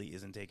clearly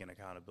isn't taking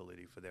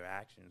accountability for their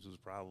actions, who's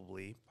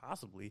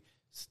possibly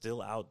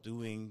still out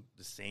doing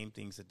the same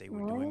things that they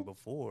were doing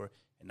before.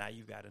 And now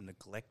you've got a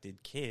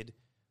neglected kid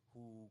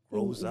who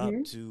grows up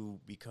to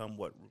become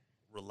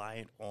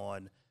reliant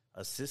on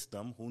a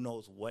system. Who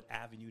knows what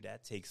avenue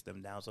that takes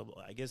them down. So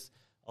I guess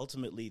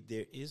ultimately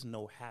there is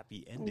no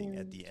happy ending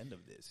at the end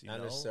of this.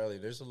 Not necessarily.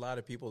 There's a lot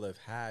of people that have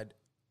had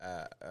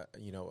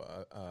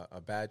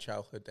a bad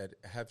childhood that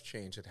have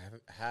changed, that have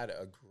had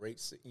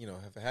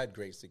have had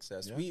great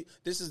success. Yeah.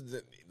 This is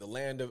the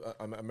land of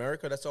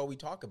America. That's all we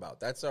talk about.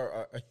 That's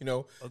our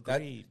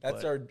Agreed,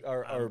 that's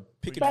our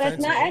picket but fence.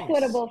 It's not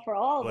equitable for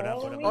all.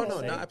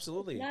 No,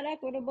 absolutely not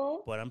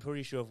equitable. But I'm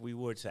pretty sure if we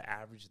were to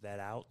average that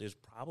out, there's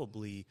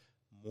probably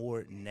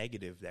more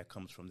negative that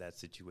comes from that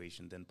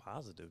situation than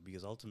positive,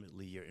 because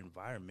ultimately your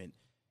environment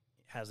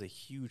has a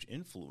huge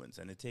influence,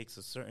 and it takes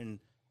a certain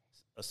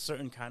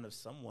kind of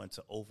someone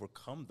to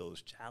overcome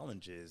those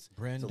challenges,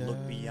 to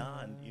look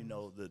beyond,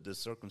 the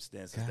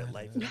circumstances that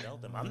life has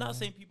dealt them. I'm not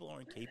saying people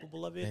aren't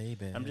capable of it.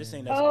 Baby. I'm just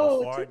saying that's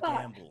a hard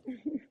gamble.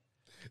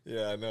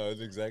 Yeah, I know.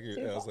 It's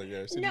exactly. I was like,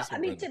 yeah. No, I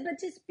mean, but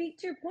to speak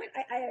to your point,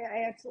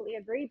 I absolutely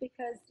agree,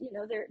 because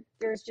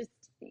there's just,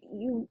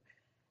 you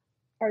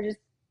are just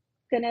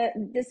gonna.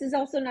 This is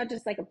also not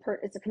just like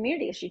it's a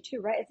community issue too,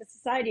 right? It's a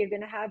society. You're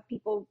gonna have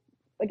people,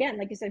 again,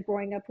 like you said,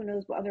 growing up, who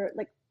knows what other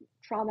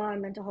trauma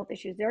and mental health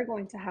issues they're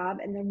going to have,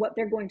 and then what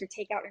they're going to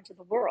take out into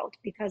the world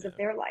because of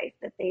their life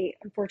that they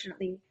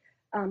unfortunately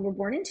were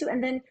born into.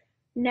 And then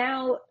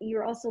now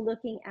you're also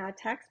looking at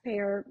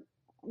taxpayer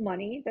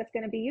money that's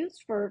going to be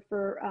used for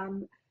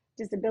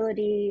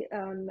disability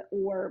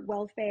or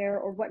welfare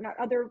or whatnot,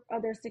 other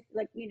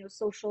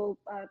social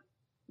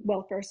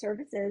welfare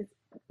services,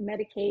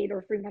 Medicaid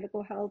or free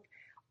medical health.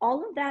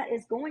 All of that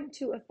is going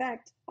to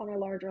affect on a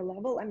larger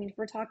level. I mean, if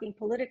we're talking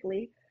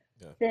politically,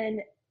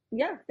 then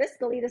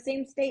fiscally, the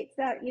same states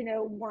that,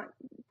 want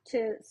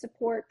to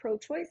support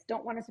pro-choice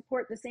don't want to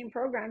support the same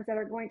programs that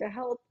are going to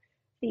help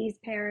these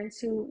parents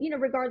who,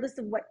 regardless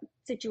of what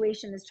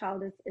situation this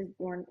child is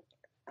born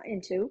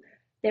into,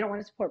 they don't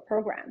want to support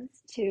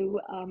programs to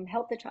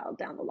help the child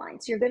down the line.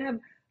 So you're going to have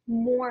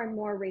more and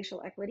more racial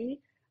inequity,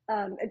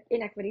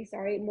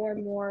 more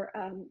and more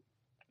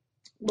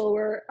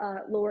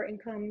lower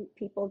income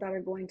people that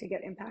are going to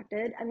get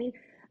impacted. I mean,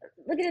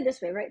 look at it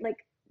this way, right?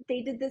 Like,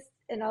 they did this,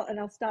 and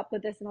I'll stop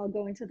with this and I'll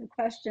go into the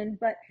question.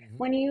 But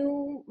when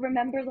you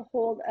remember the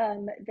whole,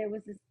 there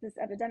was this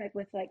epidemic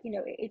with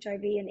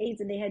HIV and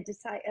AIDS, and they had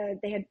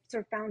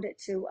sort of found it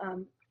to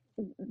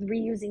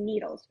reusing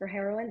needles for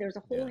heroin. There was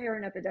a whole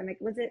heroin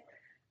epidemic. Was it?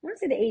 I want to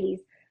say the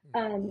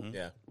 80s.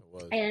 It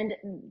was. And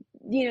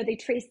they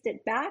traced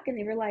it back, and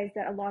they realized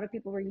that a lot of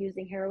people were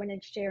using heroin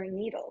and sharing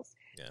needles.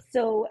 Yeah.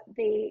 So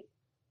they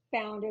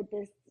founded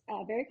this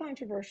very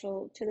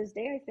controversial to this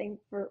day, I think,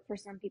 for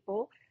some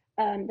people,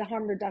 the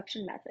harm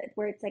reduction method,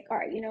 where it's like, all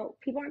right,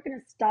 people aren't going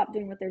to stop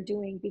doing what they're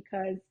doing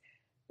because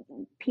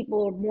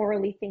people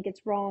morally think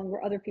it's wrong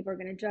or other people are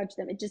going to judge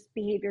them. It just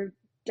behavior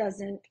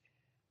doesn't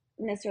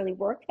necessarily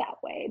work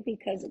that way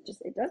because it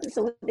doesn't.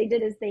 So what they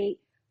did is they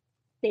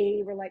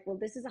were like, well,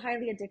 this is a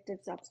highly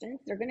addictive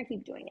substance. They're going to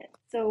keep doing it.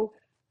 So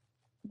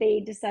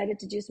they decided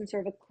to do some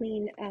sort of a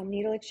clean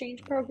needle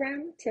exchange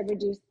program to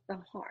reduce the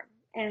harm.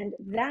 And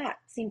that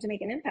seemed to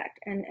make an impact,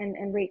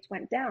 and rates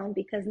went down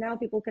because now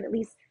people could at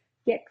least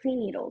get clean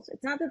needles.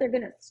 It's not that they're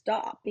going to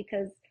stop,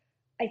 because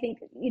I think,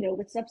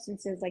 with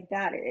substances like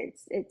that,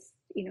 it's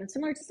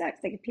similar to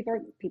sex. Like,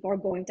 people are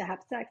going to have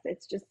sex.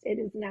 It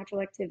is a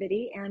natural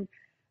activity. And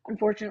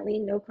unfortunately,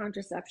 no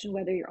contraception,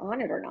 whether you're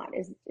on it or not,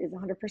 is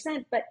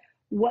 100%. But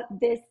what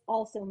this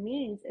also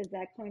means is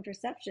that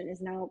contraception is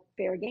now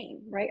fair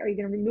game, right? Are you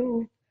going to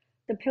remove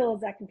the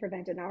pills that can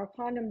prevent it? Now, are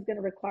condoms going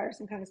to require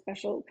some kind of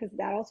special, because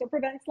that also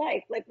prevents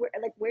life?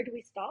 Where do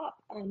we stop?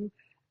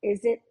 Is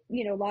it,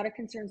 a lot of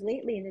concerns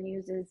lately in the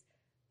news is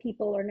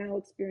people are now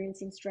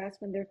experiencing stress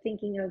when they're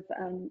thinking of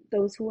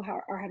those who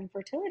are having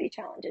fertility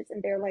challenges.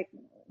 And they're like,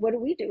 what do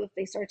we do if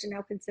they start to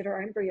now consider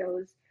our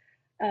embryos?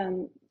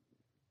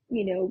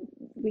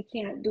 We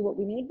can't do what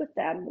we need with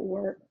them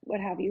or what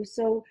have you.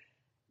 So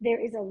there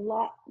is a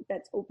lot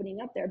that's opening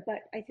up there.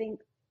 But I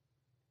think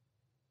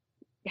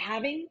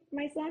having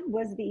my son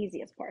was the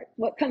easiest part.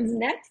 What comes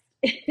next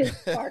is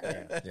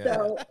harder. Yeah.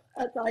 So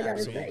that's all I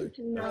gotta say.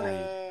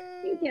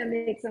 You can't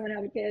make someone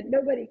have a kid.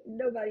 Nobody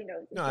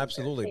knows. No,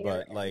 absolutely.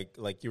 But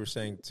like you were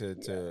saying,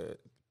 to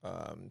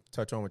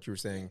touch on what you were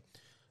saying,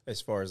 as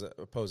far as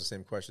pose the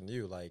same question to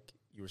you, like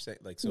you were saying,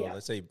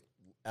 let's say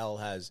Elle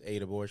has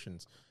 8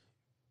 abortions.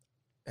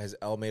 Has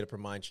Elle made up her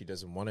mind she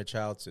doesn't want a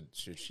child? So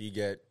should she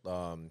get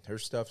her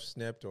stuff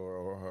snipped,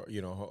 or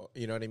you know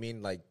what I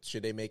mean? Like,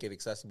 should they make it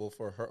accessible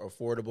for her,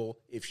 affordable,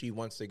 if she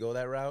wants to go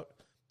that route?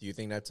 Do you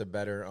think that's a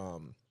better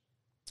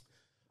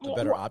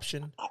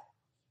option?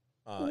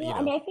 I mean,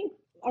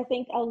 I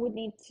think Elle would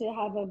need to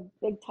have a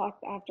big talk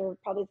after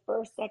probably the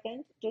first,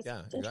 second, just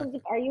in terms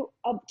of,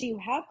 do you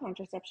have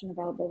contraception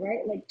available,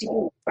 right? Like,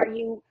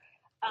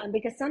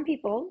 because some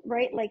people,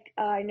 right? Like,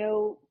 I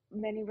know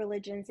many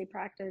religions, they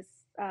practice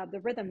the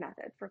rhythm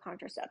method for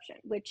contraception,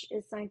 which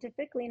is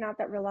scientifically not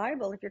that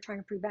reliable if you're trying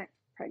to prevent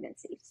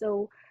pregnancy.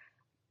 So,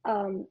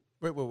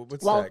 wait,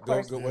 what's that?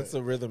 Go. What's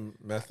the rhythm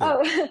method?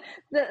 Oh,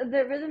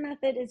 the rhythm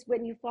method is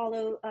when you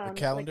follow a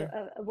calendar,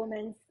 like a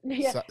woman's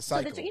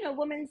cycle. So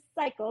woman's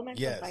cycle,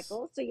 menstrual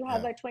cycle. So you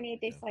have a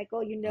 28-day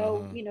cycle.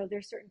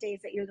 There's certain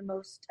days that you're the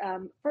most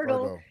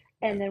fertile,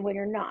 and then when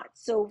you're not.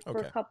 So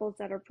for couples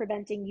that are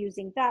preventing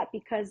using that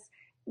because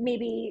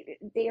maybe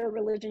their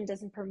religion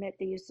doesn't permit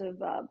the use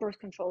of birth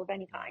control of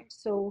any kind,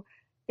 so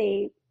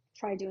they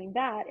try doing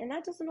that, and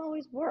that doesn't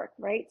always work,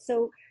 right?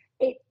 So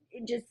it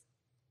just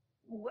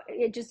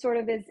sort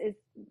of is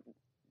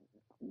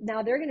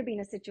now they're going to be in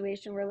a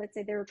situation where, let's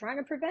say they were trying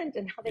to prevent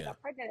and now they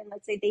got pregnant, and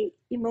let's say they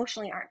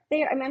emotionally aren't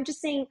there. I mean, I'm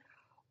just saying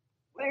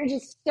there's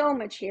just so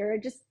much here.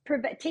 Just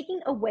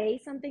taking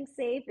away something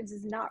safe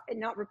is not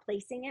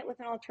replacing it with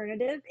an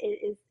alternative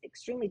is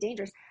extremely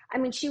dangerous. I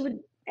mean,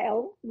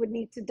 Elle would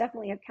need to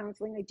definitely have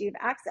counseling. Like, do you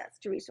have access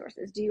to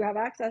resources? Do you have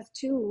access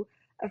to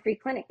a free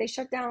clinic? They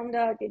shut down,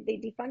 they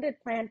defunded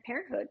Planned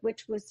Parenthood,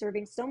 which was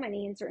serving so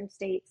many in certain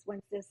states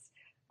once this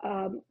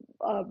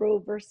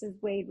Roe versus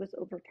Wade was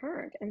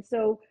overturned. And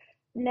so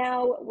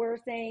now we're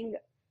saying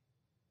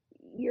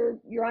you're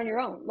on your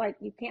own. Like,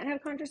 you can't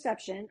have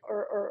contraception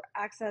or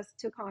access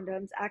to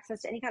condoms,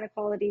 access to any kind of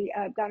quality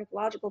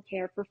gynecological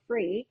care for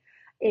free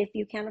if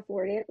you can't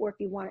afford it, or if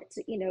you want it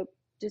to,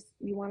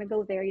 you want to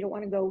go there. You don't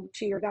want to go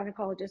to your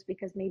gynecologist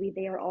because maybe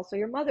they are also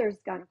your mother's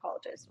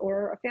gynecologist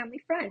or a family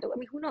friend. I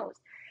mean, who knows?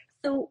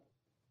 So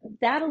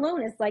that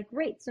alone is like,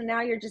 great. So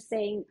now you're just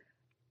saying,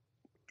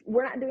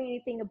 we're not doing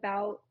anything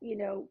about,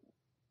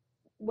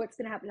 what's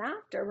going to happen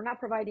after. We're not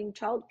providing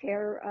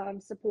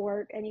childcare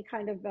support, any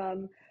kind of,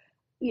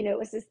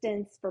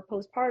 assistance for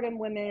postpartum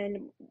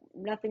women,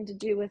 nothing to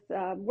do with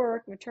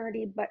work,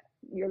 maternity, but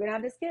you're going to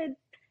have this kid.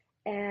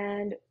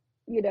 And,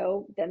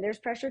 then there's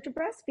pressure to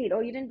breastfeed.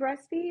 Oh, you didn't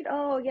breastfeed?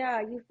 Oh, yeah,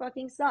 you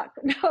fucking suck.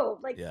 No,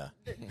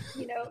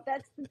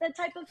 that's the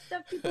type of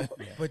stuff people go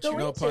into.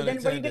 Then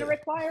what are you going to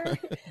require?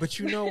 But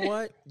you know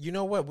what?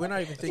 We're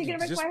not even thinking. You're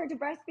going to require to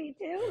breastfeed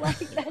too?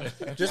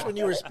 Like, just when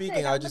you were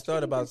speaking, I just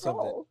thought about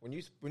something. When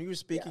you were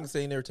speaking,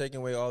 saying they were taking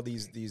away all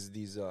these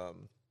things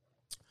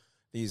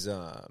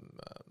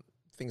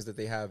that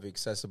they have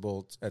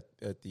accessible at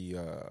the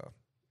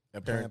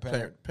Planned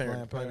Parenthood.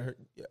 Planned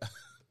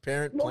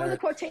Parenthood.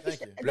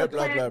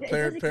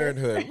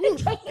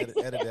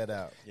 Edit that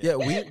out. Yeah,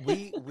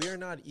 we're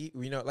not.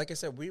 Like I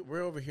said,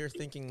 we're over here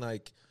thinking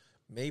like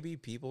maybe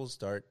people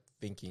start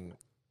thinking,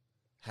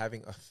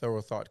 having a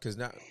thorough thought, because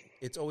now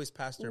it's always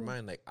past their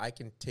mind like, I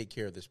can take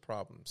care of this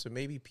problem. So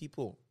maybe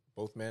people,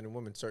 both man and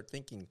woman, start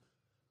thinking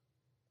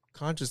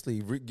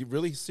consciously,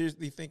 really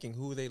seriously thinking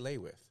who they lay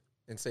with,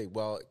 and say,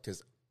 well,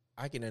 because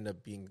I can end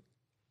up being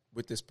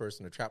with this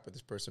person or trapped with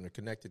this person or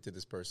connected to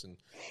this person,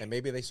 and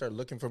maybe they start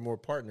looking for more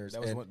partners.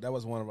 That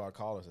was one of our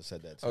callers that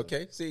said that too.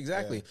 Okay, see,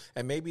 exactly. Yeah.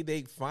 And maybe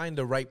they find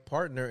the right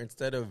partner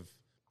instead of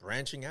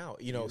branching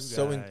out,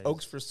 sowing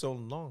oaks for so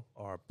long.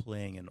 Are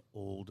playing an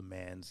old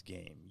man's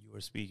game. You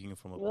are speaking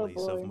from a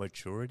place of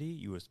maturity.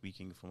 You are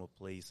speaking from a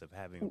place of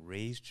having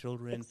raised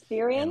children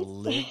and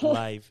lived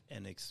life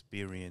and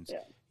experience. Yeah.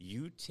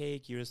 You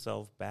take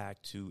yourself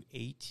back to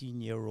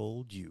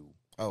 18-year-old you.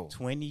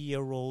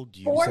 20-year-old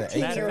you.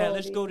 Matter of fact,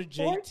 let's go to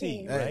JT,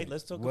 14. Right?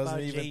 Let's talk about JT.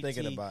 Wasn't even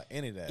thinking about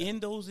any of that. In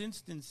those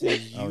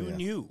instances, you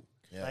knew.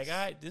 Yes.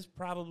 Like, this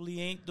probably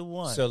ain't the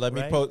one. So let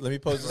me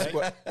pose this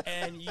question.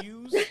 And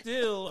you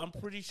still, I'm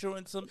pretty sure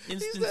in some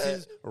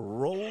instances,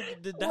 rolled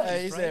the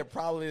dice. He said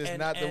probably is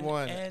not the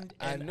one. And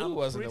I knew it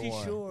wasn't the one.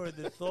 I'm pretty sure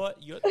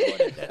your thought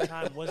at that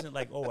time wasn't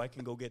like, I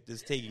can go get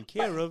this taken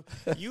care of.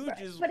 You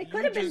just, but it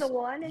could have been the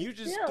one. You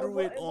just threw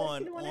it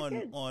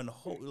on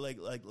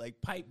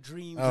like pipe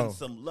dreams and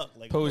some luck.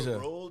 Like, Pooja,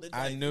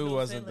 I knew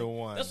wasn't the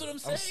one. That's what I'm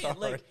saying.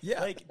 Like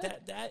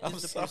that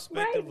is the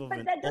perspective of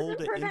an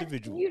older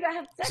individual. You to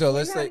have sex.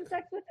 Having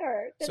sex with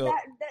her. So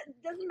that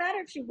doesn't matter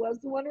if she was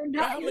the one or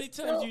not. How many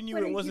times you knew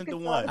it wasn't the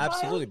one?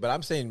 Absolutely, but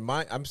I'm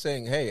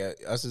saying, hey,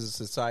 us as a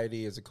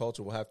society, as a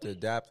culture, will have to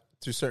adapt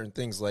to certain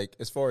things. Like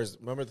as far as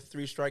remember the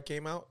 3 strike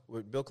came out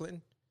with Bill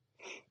Clinton.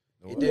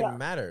 It didn't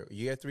matter.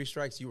 You had 3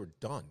 strikes, you were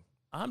done.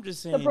 I'm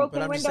just saying the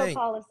broken window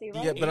policy,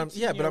 right? Yeah, but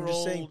I'm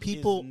just saying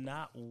people is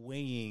not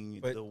weighing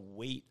the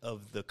weight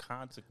of the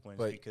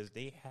consequence because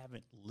they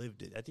haven't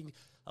lived it. I think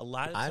a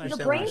lot of times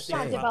the brain's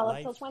not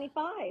developed till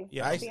 25.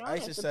 Yeah, I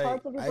should say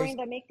parts of your brain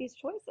that make these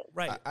choices.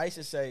 Right. I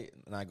should say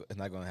it's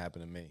not going to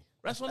happen to me.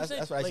 That's what I'm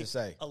saying. That's what I should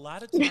say. A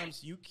lot of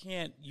times you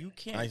can't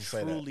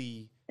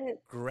truly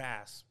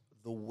grasp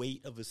the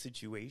weight of a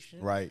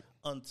situation, right?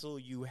 Until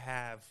you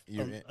have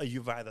you're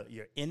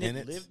in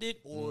it, lived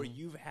it, or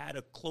you've had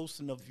a close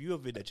enough view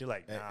of it that you're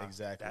like, nah,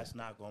 exactly, that's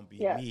not going to be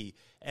me.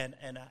 And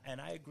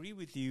I agree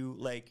with you.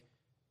 Like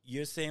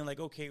you're saying,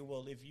 like, okay,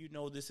 well, if you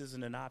know this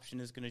isn't an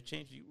option, it's going to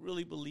change. You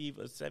really believe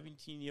a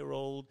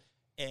 17-year-old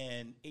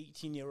and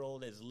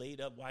 18-year-old that's laid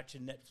up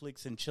watching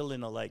Netflix and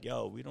chilling are like,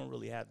 yo, we don't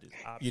really have this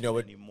option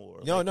anymore.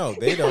 No,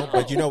 they don't.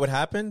 But you know what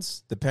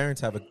happens? The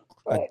parents have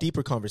a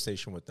deeper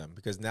conversation with them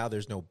because now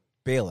there's no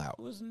bailout.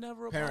 It was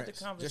never about the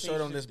conversation. Just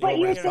showed on this. But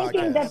you're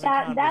thinking that's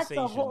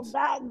a whole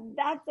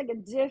that's like a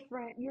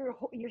different. You're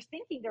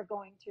thinking they're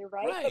going to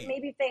right? But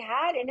maybe if they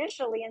had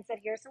initially and said,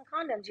 "Here's some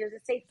condoms. Here's a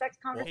safe sex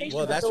conversation."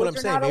 Well, that's what I'm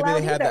saying. Maybe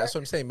they had that. That's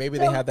what I'm saying. Maybe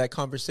they have that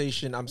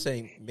conversation. I'm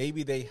saying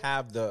maybe they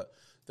have the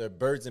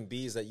birds and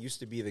bees that used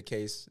to be the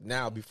case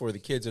now before the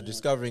kids are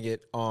discovering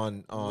it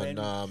online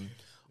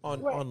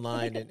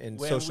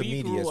and social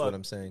media is what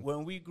I'm saying.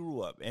 When we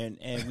grew up and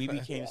we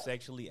became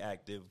sexually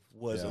active,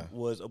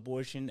 was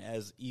abortion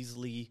as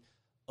easily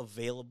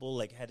available?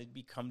 Like, had it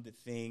become the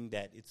thing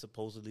that it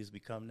supposedly has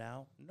become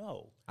now?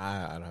 No.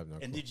 I don't have no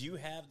clue. And did you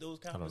have those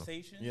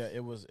conversations? Yeah,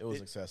 it was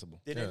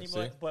accessible. Did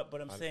anybody?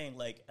 But I'm saying,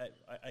 like,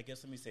 I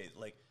guess let me say it.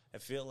 Like, I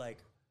feel like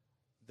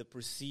the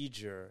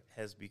procedure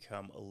has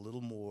become a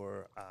little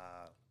more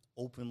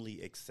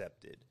openly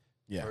accepted.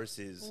 Yeah.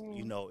 Versus,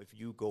 if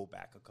you go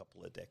back a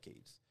couple of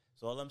decades.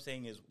 So all I'm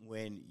saying is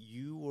when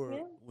you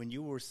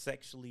were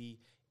sexually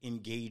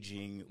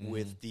engaging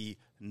with the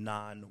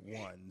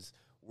non-ones,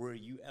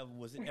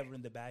 was it ever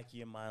in the back of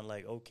your mind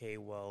like, okay,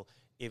 well,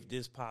 if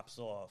this pops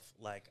off,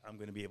 like I'm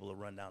going to be able to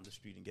run down the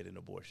street and get an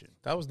abortion?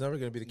 That was never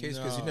going to be the case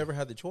because you never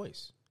had the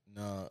choice.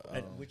 No,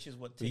 which is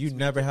what you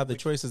never had the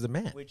choice as a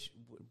man.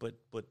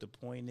 But the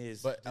point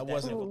is, but I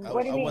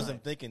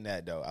wasn't thinking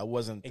that though. I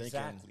wasn't thinking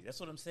exactly. That's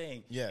what I'm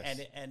saying.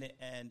 Yes,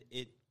 and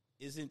it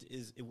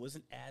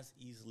wasn't as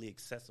easily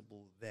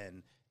accessible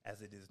then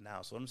as it is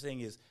now. So what I'm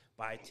saying is,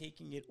 by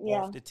taking it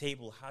off the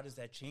table, how does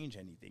that change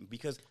anything?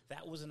 Because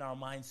that wasn't our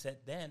mindset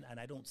then, and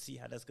I don't see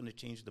how that's going to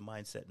change the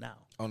mindset now.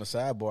 On the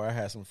sidebar, I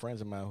had some friends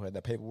of mine who had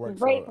that paperwork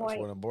for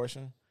an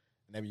abortion,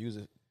 and they would use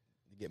it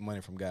to get money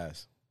from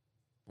guys.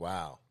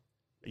 Wow.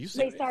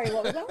 Wait, sorry,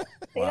 what was that?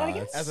 Say that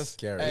again? That's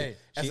scary.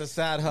 As a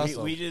side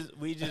hustle. We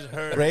just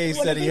heard. Ray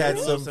said he had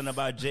something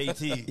about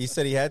JT. He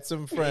said he had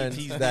some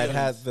friends that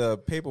had the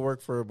paperwork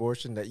for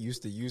abortion that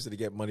used to use it to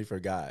get money for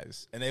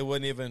guys, and they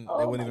wouldn't even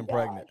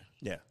pregnant.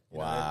 Yeah.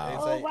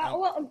 Wow.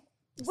 Well,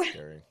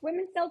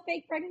 women sell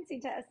fake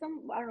pregnancy tests. I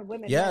don't know,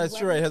 women. Yeah, that's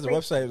true. It has a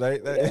website,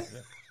 right? Yeah,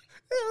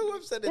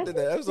 website that did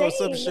that. It was on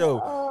some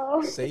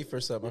show, Safe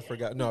or something. I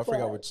forgot. No, I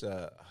forgot which.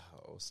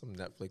 Some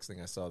Netflix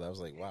thing I saw that I was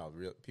like, wow,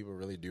 people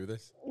really do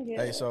this?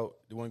 Yeah. Hey, so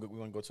we want to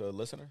go to a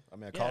listener? I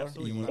mean, a caller?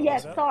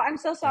 Yes, I'm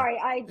so sorry.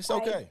 It's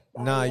okay.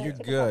 Nah, you're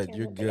good.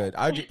 You're good.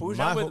 My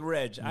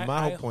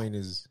whole point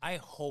is, I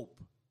hope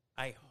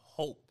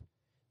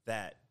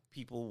that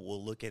people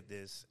will look at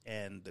this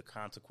and the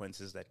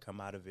consequences that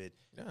come out of it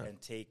and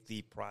take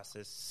the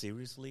process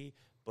seriously.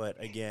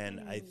 But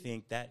again, I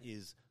think that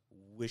is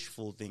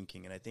wishful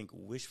thinking. And I think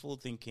wishful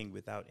thinking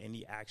without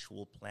any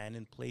actual plan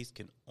in place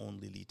can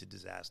only lead to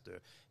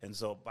disaster. And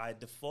so by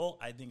default,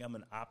 I think I'm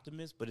an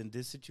optimist, but in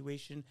this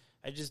situation,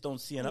 I just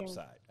don't see an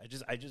upside. I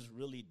just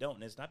really don't.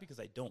 And it's not because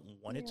I don't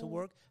want it to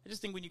work. I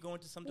just think when you go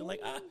into something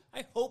like,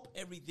 I hope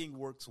everything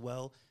works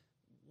well.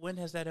 When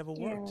has that ever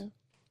worked?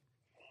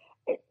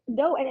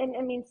 No, and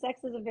I mean,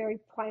 sex is a very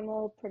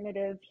primal,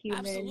 primitive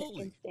human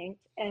instinct,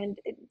 and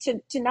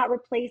to not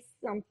replace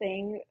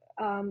something,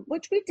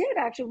 which we did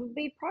actually, we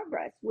made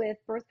progress with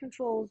birth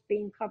controls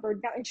being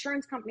covered. Now,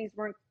 insurance companies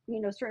weren't,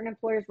 certain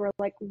employers were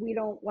like, we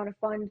don't want to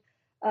fund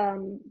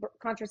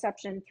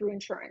contraception through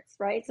insurance,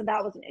 right? So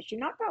that was an issue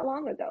not that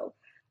long ago.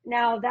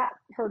 Now that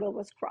hurdle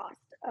was crossed.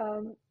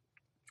 So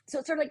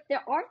it's sort of like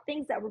there are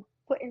things that were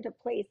put into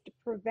place to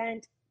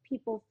prevent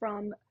people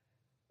from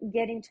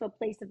getting to a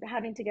place of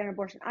having to get an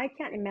abortion. I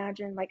can't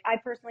imagine, like, I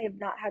personally have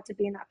not had to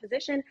be in that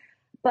position,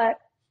 but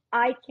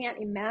I can't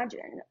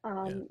imagine,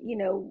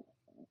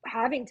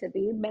 having to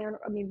be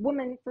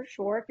woman for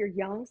sure. If you're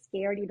young,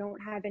 scared, you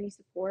don't have any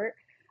support,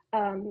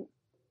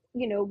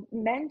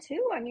 men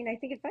too. I mean, I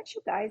think it affects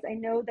you guys. I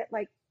know that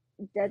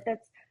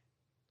that's,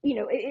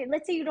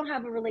 let's say you don't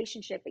have a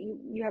relationship, but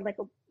you have like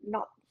a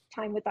not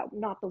time without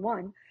not the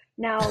one.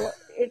 Now,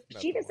 if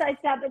she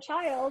decides to have the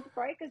child,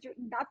 right, because you're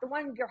not the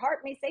one, your heart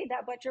may say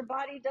that, but your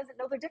body doesn't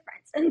know the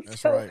difference. And That's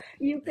so right.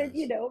 you could,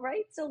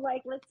 right? So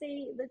like, let's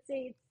say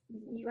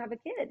you have a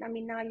kid. I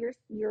mean, now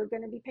you're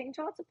going to be paying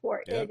child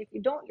support. Yep. And if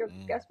you don't,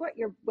 guess what?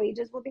 Your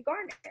wages will be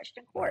garnished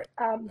in court.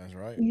 That's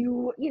right.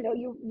 You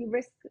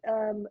risk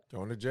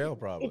going to jail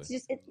probably. It's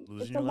just it's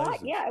Losing a your lot.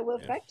 license. Yeah, it will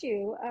affect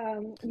you.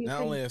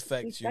 Not only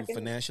affects you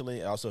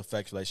financially, it also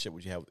affects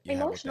relationship you have with that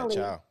emotionally.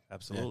 child.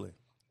 Absolutely.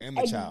 Yeah. And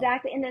the child.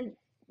 Exactly. And then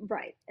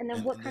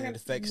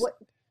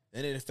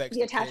it affects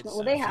the attachment kids.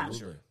 will they have?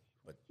 Absolutely.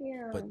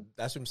 But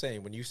that's what I'm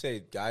saying. When you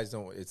say guys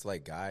don't, it's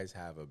like guys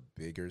have a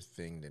bigger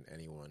thing than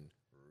anyone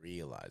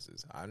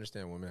realizes. I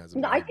understand women has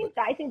a I think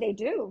they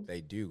do.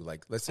 They do.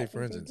 Like, let's say,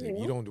 for instance, if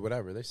you don't do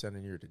whatever, they're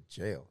sending you to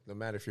jail. No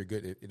matter if you're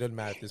good. It doesn't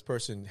matter if this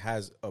person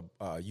has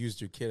used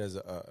your kid as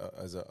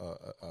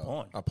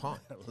a pawn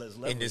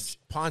in this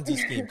Ponzi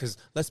scheme. Because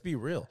let's be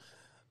real.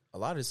 A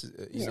lot of this,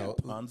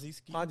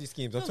 Ponzi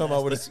schemes. I'm talking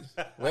about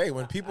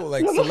when people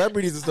like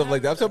celebrities and stuff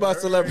like that. I'm talking about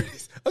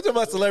celebrities. I'm talking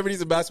about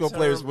celebrities and basketball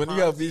players. When you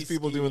have these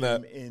people doing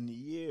that in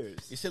years,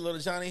 you see little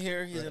Johnny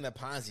here. He's in a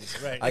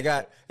Ponzi. Right.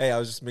 I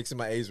was just mixing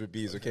my A's with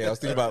B's. Okay, I was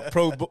thinking about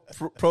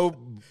pro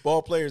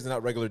ball players and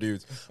not regular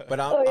dudes. But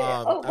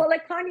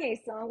like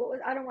Kanye's song. What was?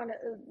 I don't want to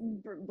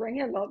bring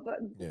him up, but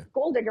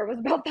Gold Digger was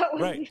about that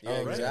one. Right.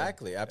 Yeah,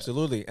 exactly.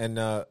 Absolutely. And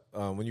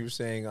when you were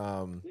saying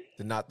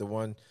the not the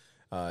one.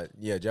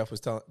 Jeff was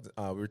telling.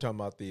 We were talking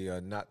about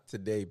the not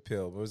today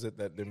pill. What was it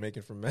that they're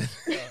making for men?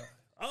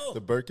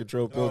 The birth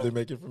control pill they're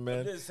making for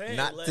men. Saying,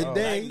 not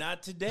today.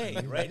 Not today.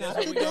 Right. That's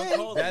what we gonna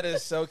call it. That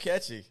is so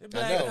catchy.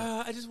 I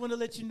know. I just want to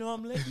let you know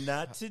I'm late.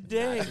 Not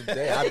today. Not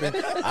today.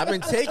 I've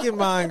been taking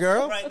mine,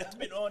 girl. Right. I've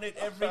been on it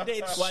every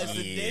day, twice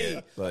a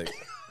day. Like.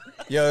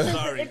 Yo,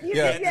 sorry. If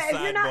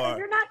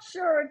you're not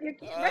sure if you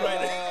can't,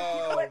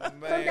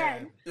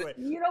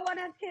 you don't want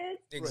to have kids.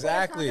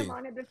 Exactly. Put a condom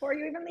on it before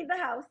you even leave the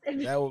house.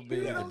 If that would be.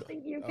 You don't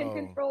think you can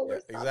control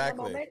yourself exactly. at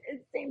the moment.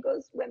 Same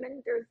goes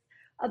women. There's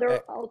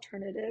other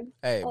alternatives.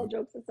 All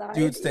jokes aside,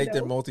 dudes take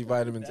their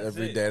multivitamins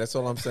every day. That's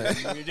all I'm saying.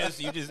 you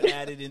just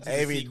added into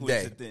the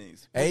sequence of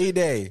things. Every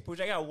day.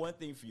 Which I got one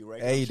thing for you,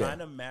 right? I'm trying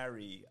to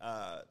marry,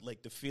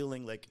 like the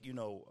feeling, like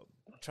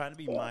trying to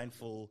be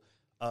mindful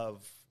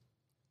of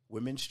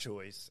women's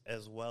choice,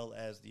 as well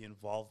as the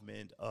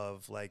involvement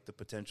of like the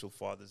potential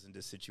fathers in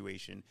this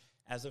situation.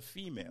 As a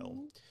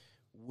female,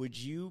 would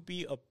you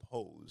be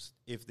opposed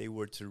if they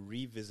were to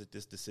revisit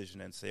this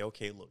decision and say,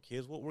 okay, look,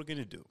 here's what we're going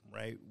to do,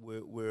 right?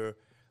 We're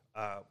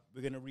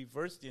going to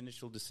reverse the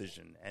initial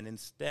decision. And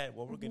instead,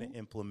 what we're going to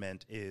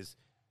implement is,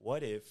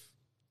 what if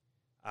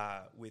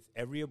with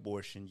every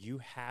abortion, you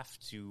have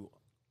to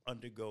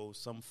undergo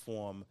some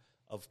form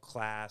of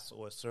class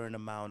or a certain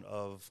amount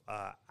of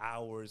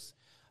hours.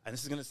 And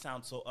this is going to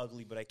sound so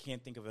ugly, but I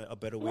can't think of a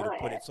better way to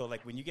put it. So,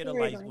 like, when you get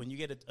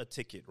a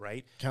ticket,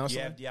 right? Counseling?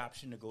 You have the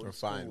option to go to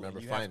school. Remember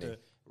you finding. have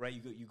to, right?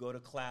 You go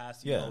to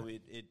class. You know,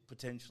 it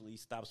potentially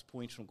stops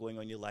points from going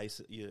on your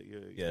license.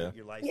 Your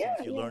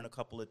license. You learn a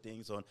couple of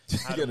things on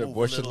how to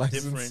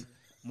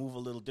move a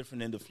little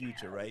different in the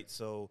future, right?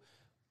 So.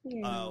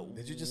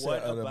 Did you just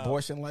say an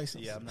abortion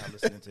license? Yeah, I'm not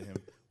listening to him.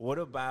 What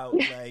about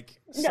like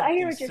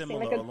something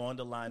similar along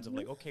the lines of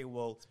like, okay,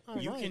 well,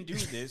 you can do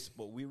this,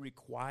 but we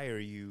require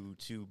you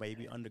to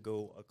maybe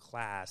undergo a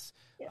class,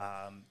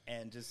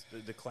 and just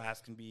the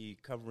class can be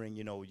covering,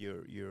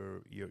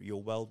 your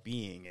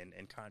well-being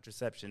and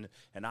contraception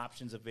and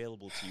options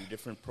available to you,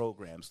 different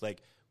programs.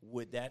 Like,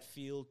 would that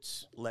feel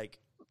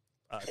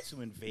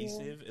too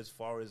invasive as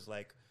far as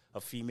like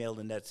a female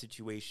in that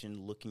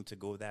situation looking to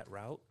go that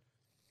route?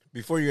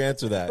 Before you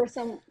answer that, this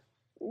is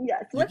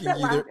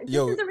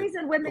the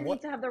reason women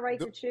need to have the right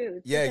to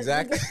choose. Yeah,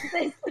 exactly.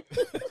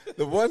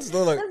 The ones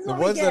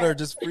that are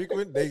just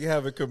frequent, they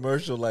have a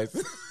commercial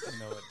license.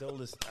 Don't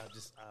listen.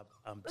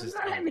 I'm That's just.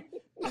 what I mean.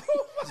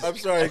 I'm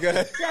sorry. Go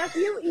ahead. Jeff,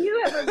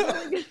 you have a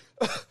really good.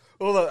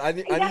 Hold on. I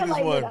need this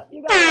lighten one. it up.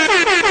 You gotta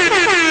lighten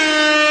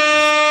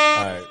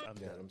All right. I'm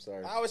Yeah, done. I'm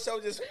sorry. I was so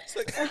just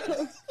took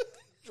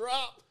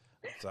drop.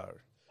 I'm sorry.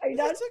 Are you I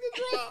done? took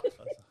a drop.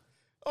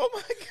 Oh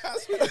my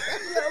gosh. No,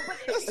 but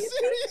That's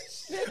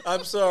serious.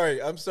 I'm sorry.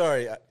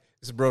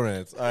 It's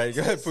bromance. All right.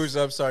 Go ahead,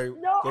 Pooja. I'm sorry.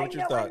 No, Go I with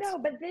your know, thoughts.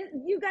 but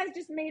you guys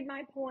just made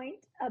my point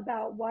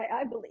about why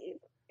I believe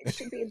it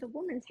should be in the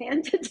woman's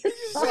hand to decide.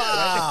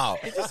 Wow.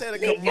 He just said a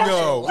Because-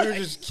 commercial. No, we were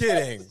just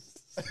kidding.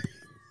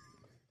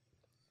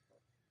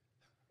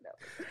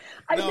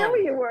 I No. know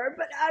you were,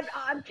 but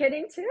I'm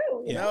kidding too.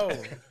 You know?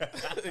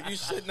 No, you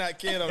should not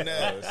kid on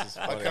that. No, this is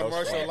A funny. That was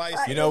commercial funny.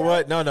 license. You know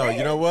what? No. Saying.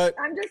 You know what?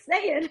 I'm just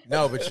saying.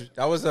 No, but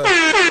that was nice. That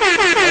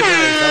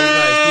was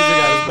nice. Pooja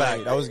got us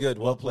back. That was good.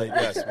 Well played.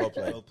 Yes, well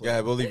played. Well played. Yeah,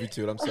 we'll leave you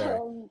to it. I'm sorry.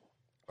 Oh,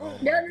 No. my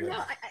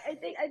goodness.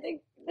 I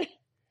think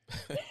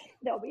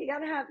no, but you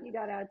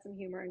gotta add some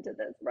humor into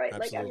this, right?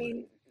 Like, I Absolutely.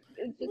 mean,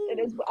 it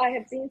is. I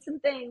have seen some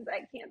things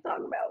I can't talk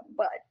about,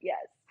 but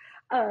yes,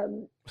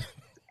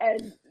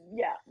 and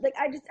yeah, like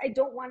I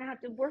don't want to have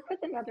to work with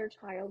another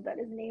child that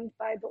is named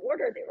by the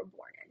order they were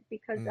born in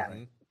because that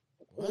Mhm.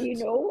 you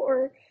know,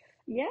 or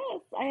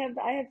yes, I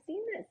have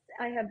seen this.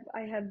 I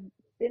have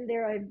been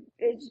there.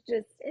 It's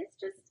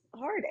just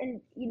hard.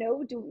 And you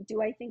know,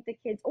 do I think the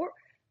kids, or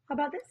how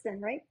about this then,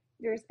 right?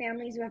 There's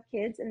families who have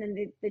kids and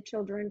then the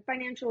children,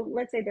 financial,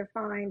 let's say they're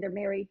fine, they're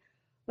married,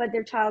 but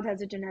their child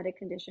has a genetic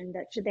condition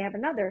that should they have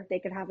another, they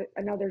could have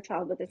another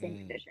child with the same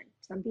condition.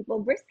 Some people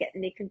risk it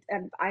and they can,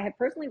 I have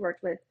personally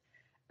worked with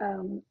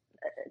a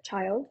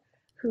child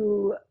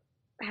who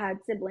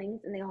had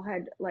siblings and they all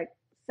had like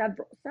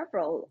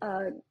several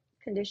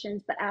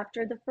conditions, but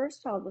after the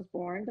first child was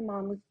born, the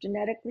mom was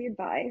genetically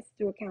advised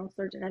through a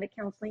counselor, genetic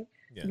counseling,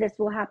 Yeah. this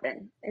will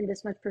happen in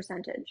this much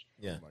percentage.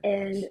 Yeah. Oh my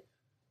And gosh.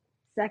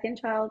 second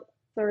child,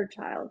 third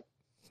child,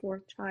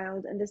 fourth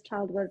child, and this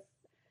child was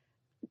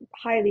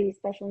highly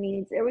special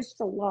needs. There was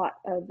just a lot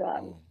of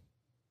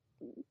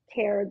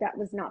care that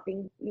was not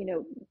being, you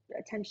know,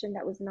 attention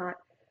that was not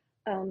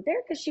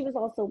there because she was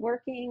also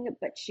working,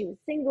 but she was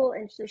single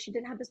and so she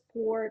didn't have the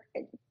support,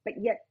 but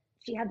yet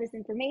she had this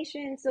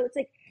information. So it's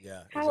like,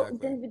 Yeah. how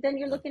Exactly. then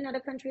you're Yeah. looking at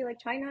a country like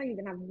China, you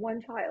can have one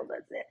child,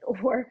 that's it,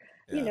 or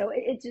you Yeah. know,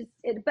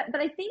 but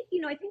I think,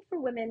 you know, I think for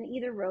women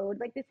either road,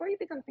 like before you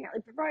become parent,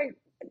 like before I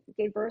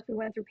gave birth, we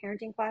went through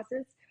parenting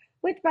classes,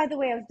 which by the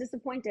way I was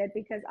disappointed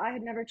because I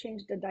had never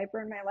changed a diaper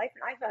in my life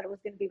and I thought it was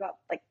going to be about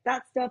like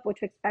that stuff, what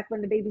to expect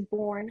when the baby's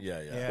born. Yeah.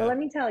 Yeah. Yeah. Well, let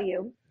me tell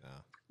you, Yeah.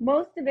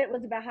 most of it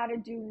was about how to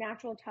do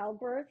natural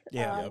childbirth,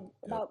 Yeah. Yep.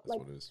 about That's like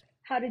what it is.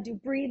 how to do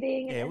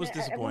breathing. Yeah, it was At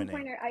one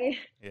disappointing. point,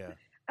 Yeah.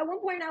 at one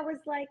point I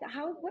was like,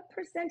 what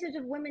percentage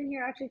of women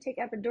here actually take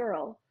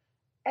epidural?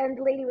 And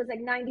the lady was like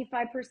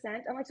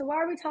 95%. I'm like, so why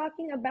are we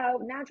talking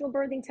about natural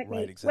birthing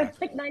techniques when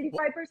exactly. like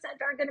 95%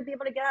 aren't going to be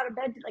able to get out of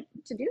bed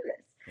to do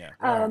this?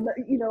 Yeah.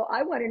 You know,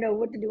 I want to know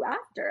what to do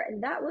after,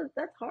 and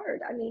that's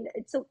hard. I mean,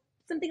 it's so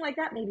something like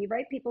that maybe,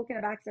 right? People can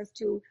have access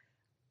to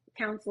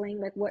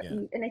counseling, like what, Yeah.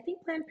 and I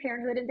think Planned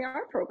Parenthood and there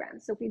are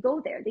programs. So if you go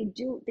there, they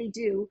do.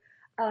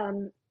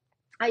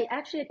 I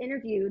actually had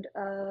interviewed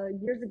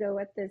years ago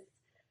at this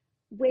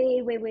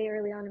way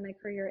early on in my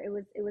career. It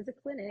was a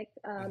clinic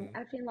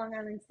actually in Long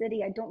Island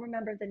City. I don't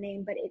remember the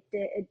name, but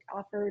it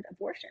offered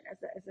abortion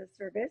as a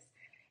service.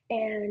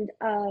 And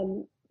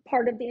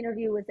part of the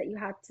interview was that you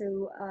had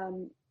to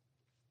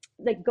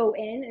like go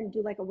in and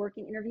do like a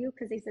working interview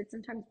because they said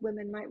sometimes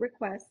women might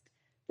request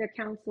their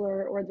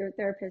counselor or their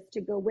therapist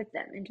to go with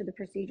them into the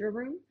procedure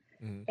room.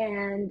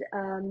 And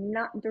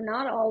they're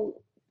not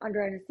all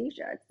under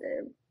anesthesia.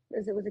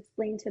 As it was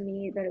explained to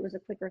me that it was a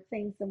quicker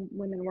thing. Some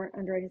women weren't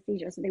under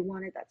anesthesia, so they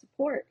wanted that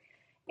support.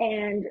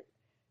 And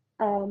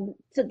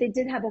so they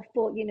did have a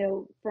full, you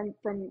know,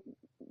 from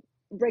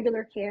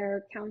regular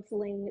care,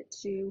 counseling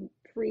to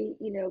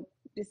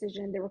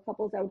decision. There were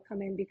couples that would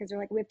come in because they're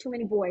like, we have too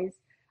many boys.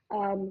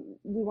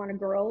 We want a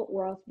girl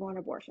or else we want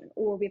abortion,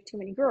 or we have too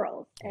many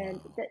girls. And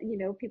that, you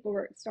know, people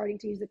were starting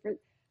to use it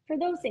for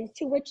those things,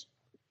 to which,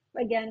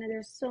 again,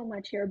 there's so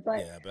much here, but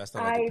Yeah, but that's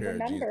not like a pair of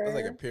jeans. remember, That's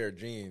like a pair of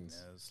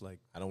jeans. Yeah, it's like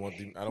I don't want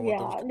the. I Yeah, don't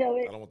want no,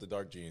 I don't want the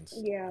dark jeans.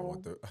 yeah. I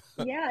want the.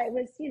 yeah, it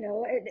was, you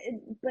know,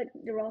 but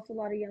there were also a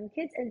lot of young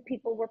kids, and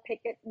people were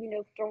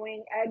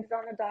throwing eggs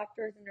on the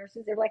doctors and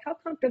nurses. They're like, how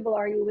comfortable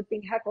are you with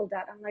being heckled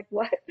at? I'm like,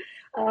 what?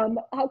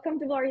 How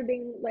comfortable are you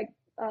being like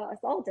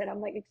assaulted?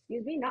 I'm like,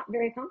 excuse me, not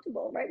very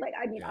comfortable, right? Like,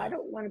 I mean, Yeah. I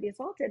don't want to be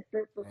assaulted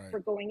for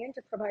Right. going in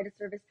to provide a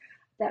service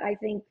that I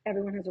think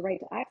everyone has a right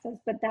to access.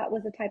 But that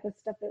was the type of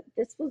stuff that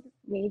this was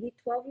maybe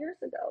 12 years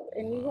ago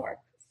in New York.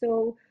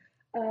 So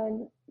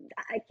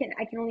I can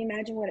only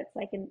imagine what it's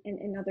like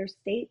in other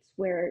states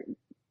where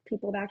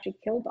people have actually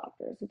killed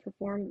doctors who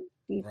perform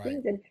these Right.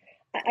 things. And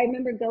I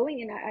remember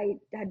going, and I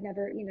had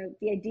never, you know,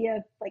 the idea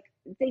of like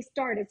they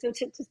started. So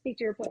to speak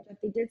to your point, Jeff,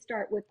 they did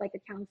start with like a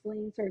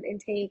counseling sort of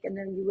intake, and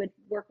then you would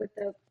work with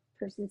the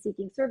person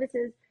seeking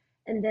services,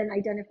 and then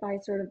identify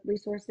sort of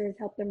resources,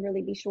 help them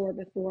really be sure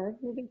before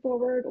moving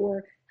forward,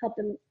 or help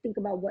them think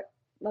about what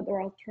other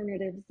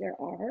alternatives there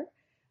are.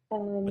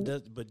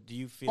 But do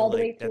you feel all the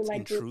way like through that's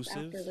like groups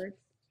intrusive? afterwards.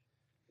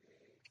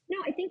 No,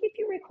 I think if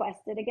you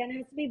request it, again, it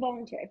has to be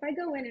voluntary. If I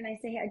go in and I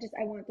say, hey,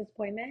 I want this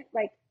appointment,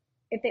 like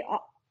if they,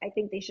 I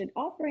think they should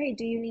offer, hey,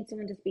 do you need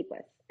someone to speak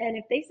with? And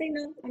if they say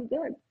no, I'm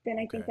good, then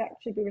I think Okay. that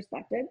should be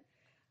respected.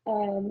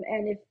 And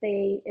if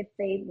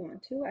they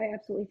want to, I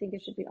absolutely think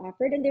it should be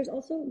offered. And there's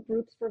also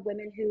groups for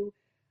women who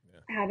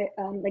have it,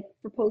 like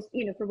for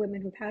for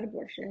women who've had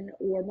abortion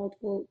or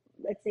multiple,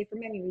 let's say for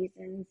many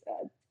reasons,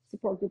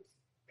 support groups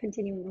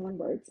continuing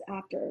onwards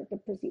after the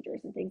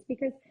procedures and things,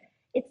 because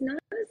it's not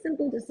a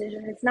simple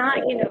decision. It's not,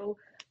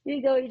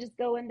 you just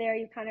go in there,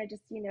 you kind of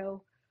just,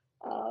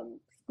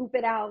 scoop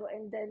it out,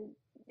 and then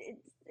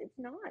it's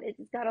not. It's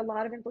got a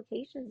lot of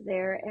implications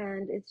there,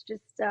 and it's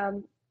just,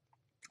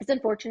 it's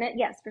unfortunate.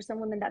 Yes, for some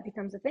women that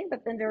becomes a thing,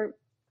 but then there are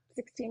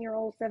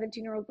 16-year-old,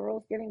 17-year-old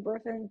girls giving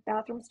birth in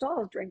bathroom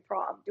stalls during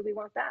prom. Do we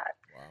want that?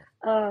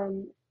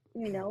 Wow.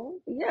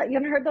 Yeah, you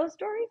haven't heard those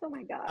stories? Oh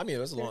my God. I mean, it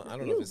was a long. I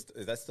don't know if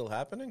is that still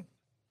happening?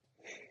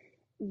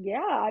 Yeah,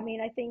 I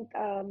mean, I think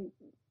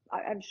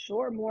I'm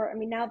sure more. I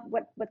mean, now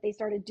what they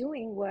started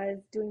doing was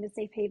doing the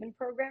safe haven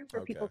programs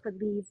where Okay. people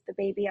could leave the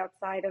baby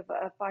outside of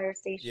a fire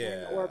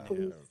station or Yeah.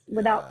 police Yeah.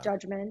 without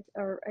judgment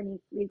or any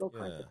legal Yeah.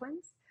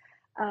 consequence.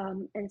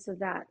 And so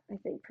that, I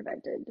think,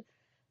 prevented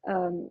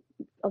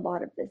a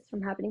lot of this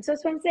from happening. So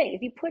that's what I'm saying.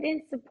 If you put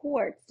in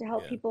supports to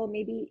help Yeah. people,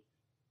 maybe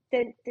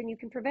then you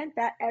can prevent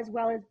that, as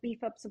well as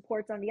beef up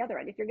supports on the other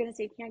end. If you're going to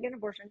say you can't get an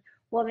abortion,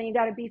 well, then you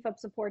got to beef up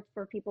supports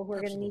for people who are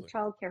going to need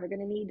Absolutely. childcare, who are going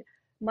to need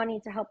money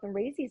to help them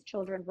raise these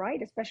children,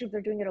 right? Especially if they're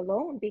doing it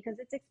alone, because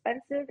it's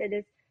expensive. It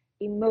is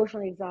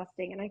emotionally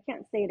exhausting. And I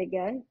can't say it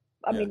again.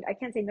 I Yeah. mean, I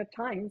can't say enough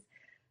times.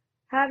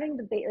 Having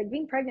the baby, like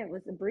being pregnant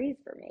was a breeze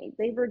for me.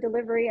 Labor,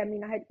 delivery, I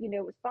mean, I had,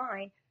 it was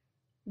fine.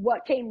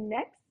 What came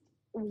next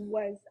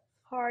was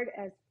hard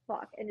as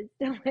fuck, and it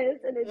still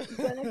is, and it's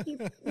gonna keep,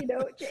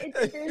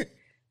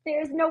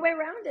 there's no way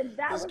around it.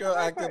 That This was girl the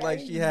hard acted part. like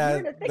I she mean, had you're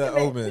in the thick the of it.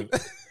 omen.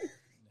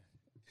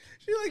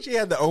 She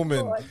had the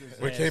omen. Lord.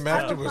 What came I'm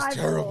after a was 5-year-old,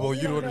 terrible.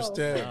 You you don't don't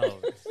know. understand.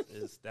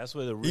 No, that's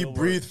where the real He work-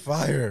 breathed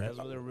fire. That's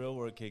where the real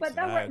work kicks But in.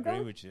 that I were- agree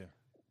those- with you.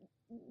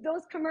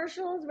 Those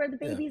commercials where the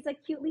Yeah. baby's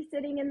like cutely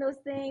sitting in those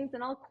things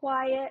and all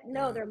quiet.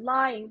 No, they're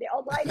lying. They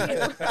all lie to you.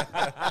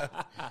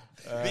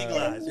 Big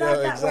lies. not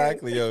Yo, that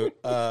exactly, yo.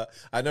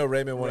 I know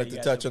Raymond wanted you to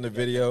got touch the- on the you got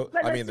the- video.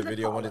 But I let's mean, the do the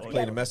video. call. Wanted to Oh,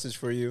 play yeah. the message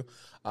for you.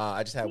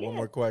 I just had one Yeah.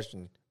 more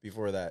question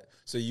before that.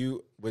 So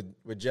you,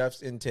 with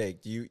Jeff's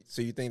intake, you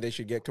think they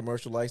should get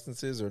commercial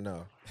licenses or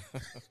no?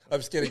 I'm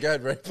just kidding. Go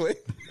ahead, Ray. Play.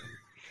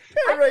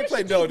 I Ray, think play.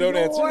 you No, should don't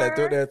take answer that.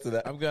 Don't your answer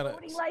that. I'm gonna.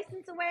 voting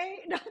license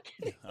away. No,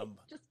 kidding. Um,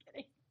 Just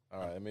kidding. All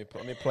right, let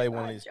me play one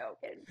of I'm these.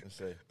 joking. Let's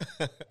see.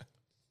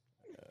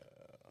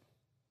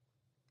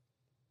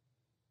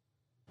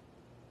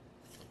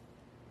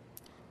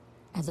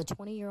 As a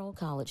 20-year-old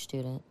college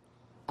student,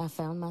 I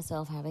found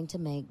myself having to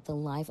make the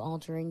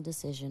life-altering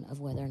decision of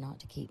whether or not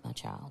to keep my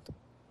child.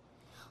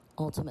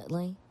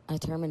 Ultimately, I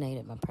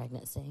terminated my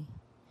pregnancy.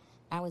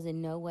 I was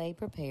in no way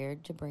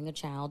prepared to bring a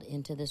child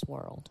into this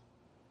world.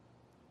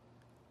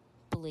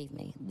 Believe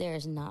me, there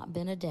has not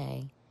been a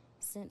day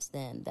since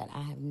then that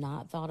I have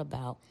not thought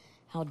about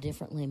how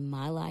differently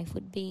my life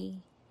would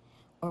be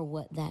or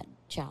what that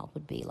child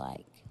would be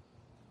like.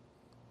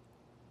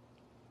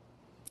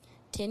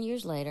 10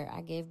 years later,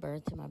 I gave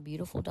birth to my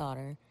beautiful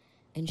daughter,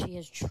 and she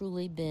has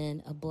truly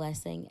been a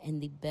blessing and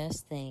the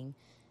best thing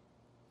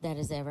that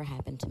has ever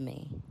happened to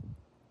me.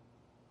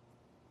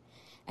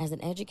 As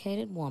an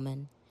educated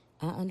woman,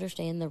 I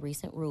understand the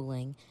recent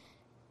ruling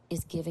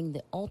is giving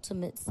the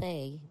ultimate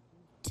say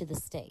to the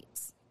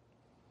states.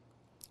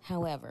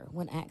 However,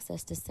 when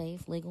access to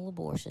safe legal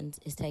abortions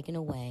is taken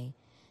away,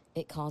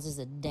 it causes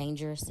a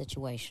dangerous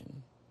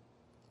situation.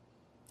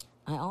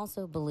 I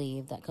also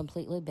believe that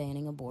completely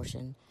banning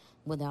abortion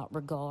without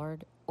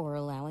regard or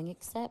allowing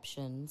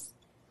exceptions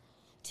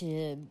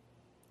to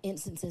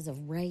instances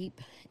of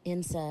rape,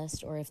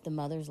 incest, or if the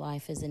mother's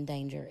life is in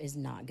danger is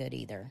not good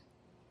either.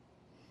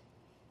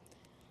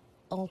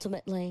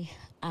 Ultimately,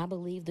 I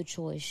believe the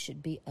choice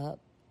should be up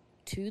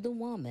to the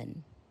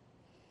woman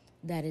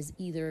that is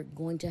either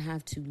going to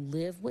have to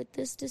live with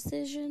this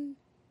decision,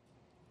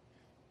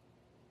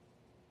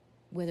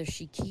 whether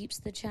she keeps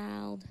the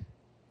child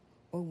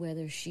or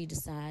whether she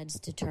decides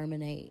to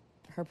terminate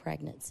her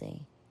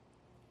pregnancy.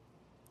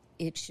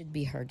 It should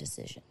be her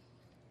decision.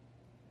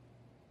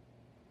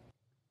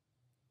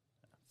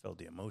 I felt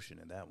the emotion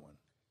in that one.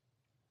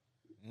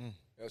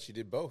 Well, she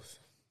did both.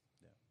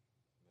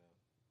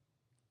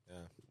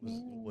 Yeah.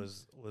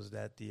 Was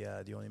that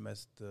the only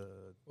mess?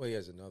 Well, he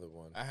has another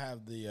one. I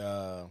have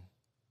the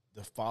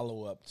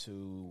follow up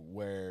to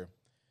where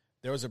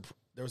there was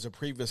a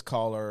previous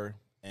caller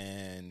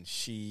and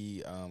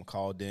she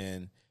called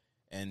in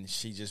and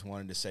she just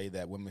wanted to say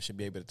that women should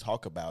be able to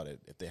talk about it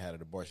if they had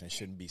an abortion and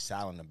shouldn't be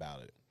silent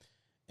about it.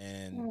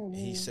 And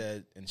he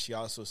said, and she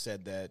also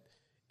said that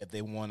if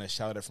they want to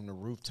shout it from the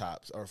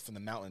rooftops or from the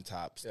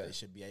mountaintops, they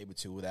should be able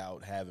to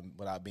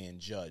without being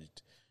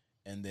judged.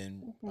 And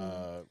then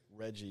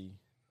Reggie,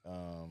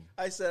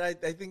 I said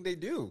I think they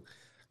do.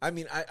 I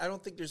mean, I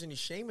don't think there's any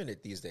shame in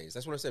it these days.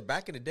 That's what I said.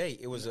 Back in the day,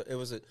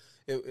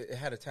 it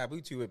had a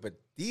taboo to it, but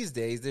these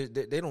days they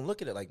don't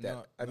look at it like that.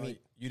 No, I no, mean,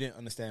 you didn't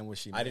understand what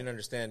she meant. I didn't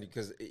understand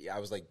because I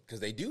was like, because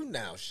they do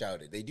now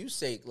shout it. They do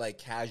say it like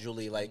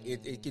casually, like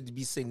it could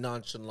be say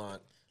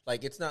nonchalant.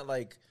 Like it's not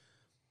like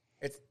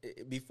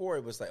before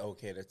it was like,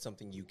 okay, that's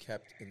something you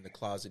kept in the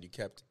closet, you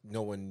kept,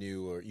 no one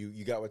knew, or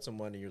you got with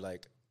someone and you're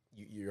like,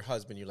 your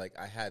husband, you're like,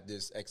 I had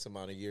this X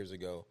amount of years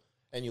ago,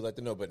 and you let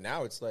them know. But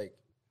now it's like,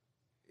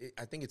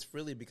 I think it's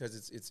really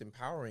because it's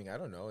empowering. I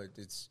don't know.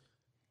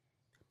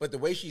 But the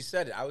way she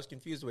said it, I was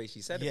confused the way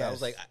she said it. Yes. I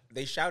was like,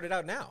 they shout it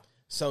out now.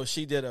 So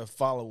she did a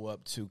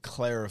follow-up to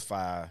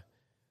clarify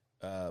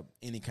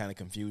any kind of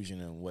confusion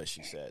in what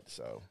she said.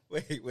 So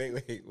Wait.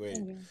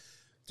 Mm-hmm.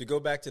 To go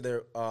back to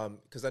their,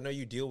 because I know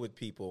you deal with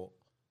people,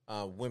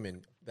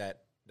 women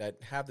that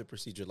have the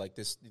procedure like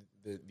this.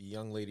 The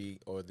young lady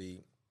or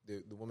the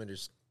woman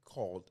just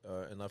called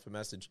and left a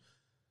message.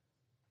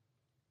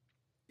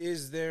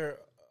 Is there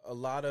a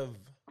lot of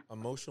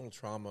emotional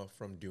trauma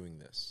from doing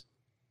this?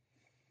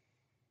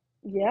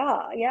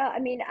 Yeah. I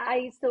mean,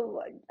 I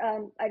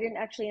didn't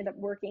actually end up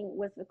working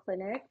with the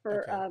clinic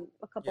for Okay.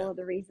 a couple Yeah.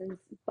 other reasons,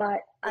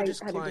 but I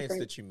Just had a clients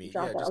different that you meet.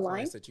 job Yeah, that just aligned.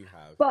 clients that you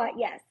have. But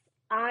yes,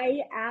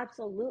 I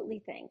absolutely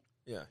think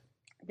Yeah.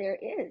 there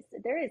is.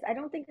 I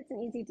don't think it's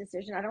an easy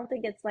decision. I don't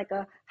think it's like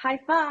a high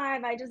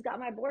five, I just got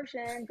my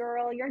abortion,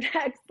 girl, you're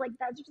next. Like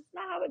that's just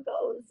not how it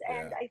goes.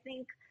 And Yeah. I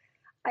think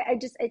I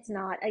just, it's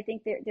not. I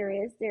think there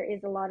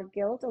is a lot of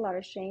guilt, a lot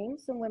of shame.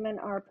 Some women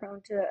are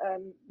prone to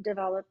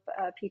develop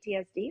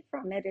PTSD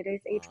from it. It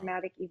is a Wow.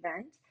 traumatic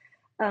event,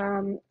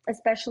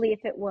 especially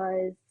if it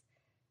was,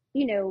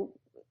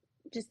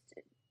 just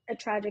a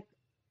tragic,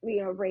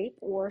 rape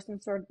or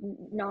some sort of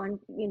non,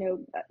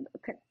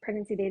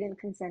 pregnancy they didn't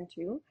consent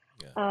to.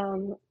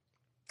 Yeah.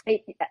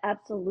 It,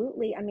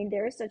 absolutely. I mean,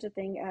 there is such a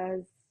thing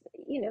as,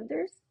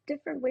 there's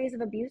different ways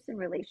of abuse in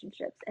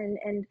relationships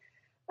and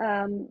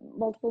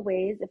multiple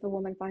ways. If a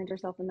woman finds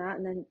herself in that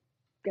and then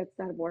gets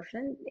that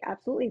abortion,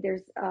 absolutely.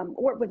 There's,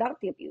 or without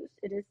the abuse,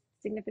 it is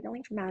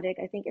significantly traumatic.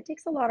 I think it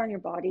takes a lot on your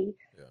body.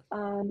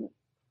 Yeah.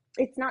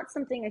 It's not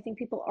something I think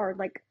people are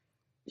like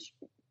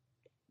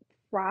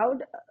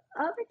proud of.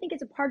 I think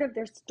it's a part of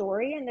their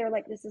story, and they're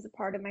like, this is a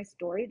part of my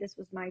story. This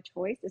was my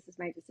choice. This is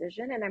my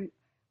decision, and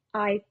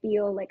I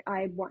feel like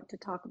I want to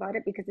talk about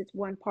it because it's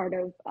one part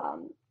of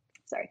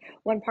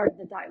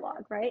the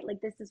dialogue, right? Like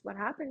this is what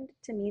happened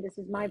to me. This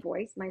is my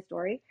voice, my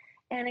story,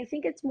 and I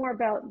think it's more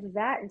about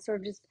that and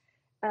sort of just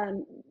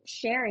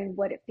sharing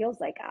what it feels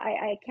like.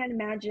 I can't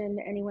imagine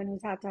anyone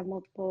who's had to have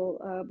multiple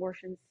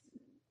abortions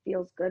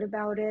feels good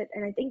about it,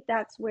 and I think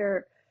that's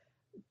where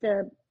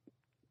the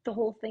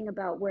whole thing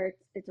about where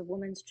it's a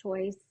woman's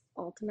choice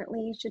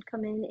ultimately should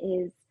come in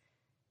is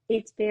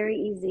it's very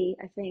easy,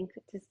 I think,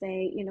 to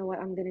say, you know what,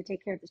 I'm going to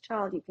take care of this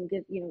child. You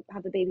can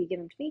have the baby, give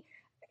him to me.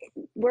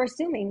 We're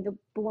assuming the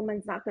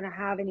woman's not going to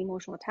have any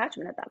emotional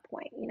attachment at that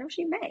point.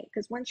 She may,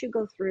 because once you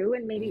go through,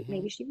 and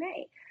maybe she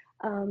may.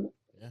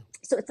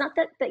 So it's not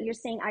that you're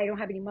saying I don't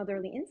have any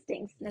motherly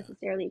instincts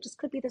necessarily. It just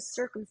could be the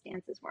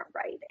circumstances weren't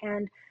right,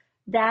 and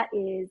that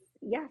is,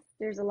 yes,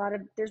 there's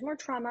more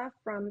trauma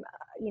from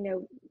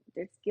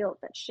there's guilt,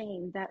 that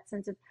shame, that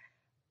sense of,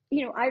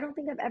 I don't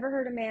think I've ever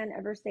heard a man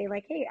ever say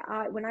like, hey,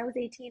 when I was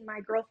 18, my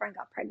girlfriend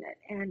got pregnant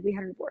and we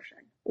had an abortion,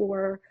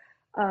 or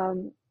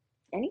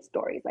any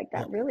stories like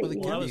that, really.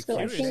 Well, I was So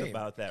curious think,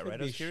 about that, right?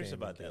 I was curious shame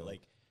about and that. guilt.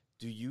 Like,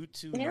 do you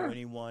two know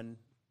anyone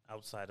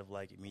outside of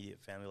like immediate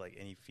family, like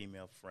any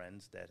female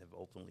friends that have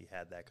openly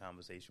had that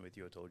conversation with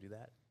you or told you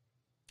that?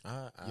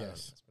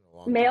 Yes. It's been a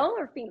long male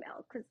time. or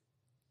female? Because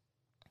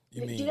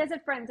You do you guys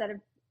have friends that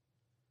have?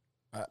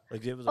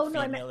 Like there was a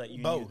female I meant that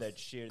you both. knew that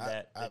shared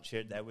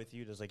that with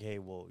you. That's like, hey,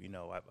 well,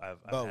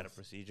 I've Both. had a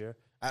procedure.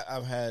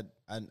 I've had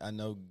I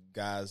know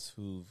guys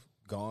who've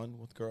gone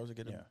with girls to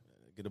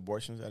get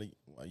abortions at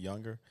a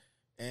younger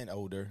and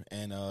older,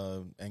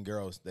 and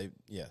girls.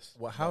 Yes.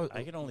 Well, how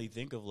I can only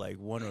think of like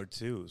one or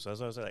two. So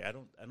that's why I was like, I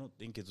don't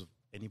think it's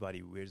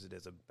anybody wears it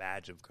as a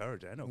badge of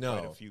courage. I know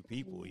quite a few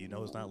people.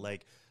 It's not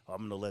like I'm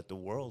going to let the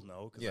world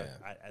know. Because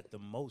at the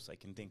most, I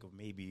can think of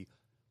maybe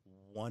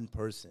one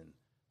person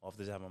off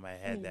the top of my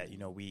head that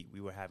we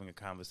were having a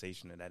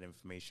conversation and that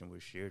information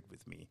was shared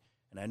with me.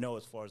 And I know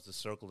as far as the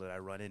circle that I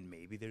run in,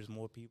 maybe there's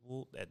more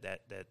people that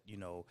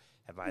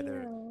have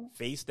either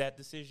faced that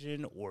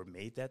decision or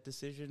made that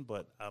decision.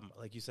 But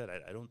like you said,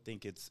 I don't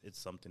think it's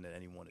something that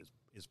anyone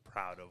is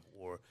proud of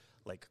or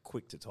like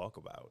quick to talk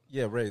about.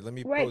 Yeah, Ray, let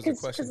me Right, pose a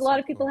question. because a lot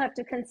of people have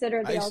to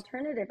consider the I-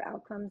 alternative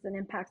outcomes and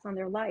impacts on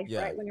their life,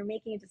 Yeah. right? When you're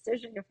making a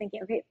decision, you're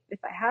thinking, okay, if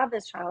I have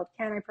this child,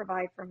 can I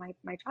provide for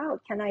my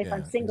child? Can I, if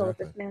I'm single, if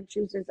this man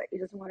chooses that he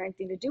doesn't want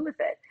anything to do with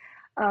it,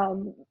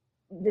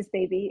 this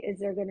baby, is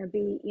there going to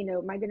be,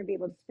 am I going to be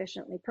able to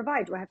sufficiently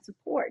provide? Do I have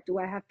support? Do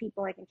I have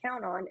people I can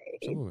count on?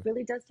 Absolutely. It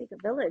really does take a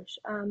village.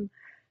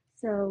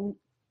 So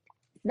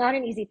it's not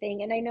an easy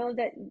thing. And I know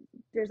that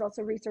there's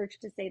also research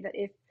to say that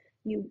if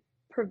you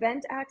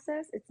prevent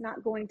access, it's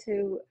not going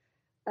to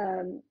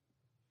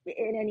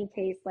in any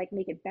case, like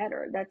make it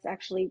better. That's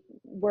actually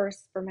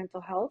worse for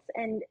mental health.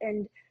 And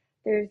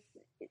there's,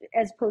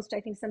 as opposed to,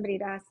 I think somebody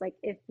had asked, like,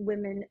 if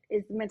women,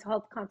 is the mental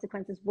health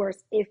consequences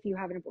worse if you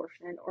have an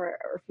abortion, or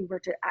if you were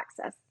to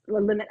access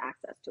or limit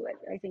access to it.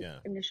 I think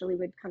initially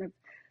we'd kind of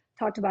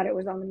talked about it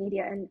was on the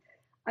media. And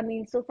I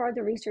mean, so far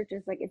the research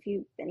is like,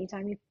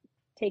 anytime you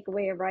take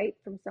away a right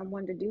from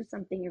someone to do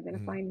something, you're going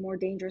to find more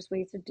dangerous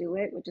ways to do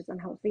it, which is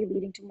unhealthy,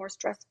 leading to more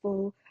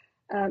stressful.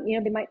 They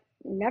might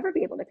never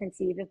be able to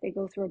conceive if they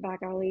go through a back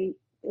alley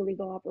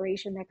illegal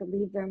operation that could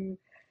leave them,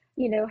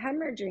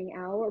 hemorrhaging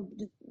out,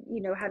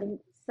 or, having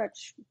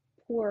such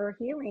poor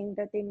healing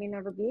that they may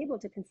never be able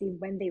to conceive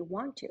when they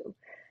want to.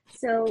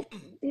 So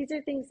these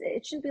are things,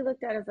 it shouldn't be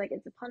looked at as like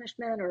it's a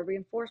punishment or a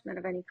reinforcement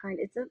of any kind.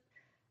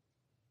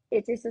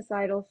 It's a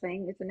societal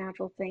thing. It's a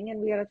natural thing.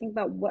 And we got to think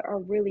about what are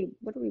we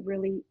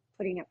really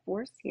putting at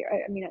force here?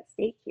 At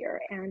stake here.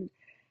 And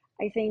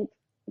I think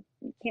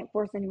you can't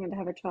force anyone to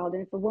have a child.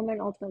 And if a woman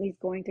ultimately is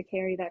going to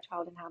carry that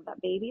child and have that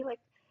baby, like,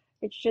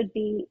 it should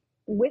be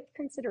with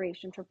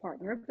consideration to a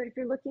partner. But if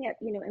you're looking at,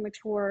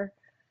 immature,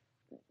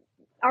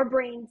 our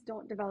brains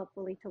don't develop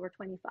fully till we're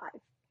 25.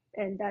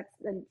 And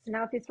so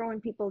now if you throw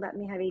in people that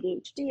may have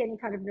ADHD, any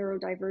kind of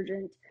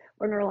neurodivergent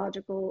or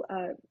neurological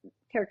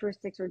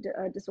characteristics or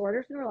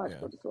disorders,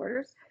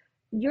 disorders,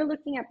 you're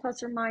looking at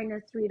plus or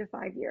minus 3 to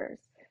 5 years.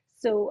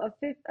 So a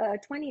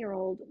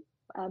 20-year-old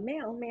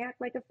male may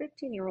act like a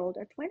 15-year-old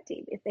at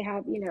 20 if they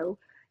have,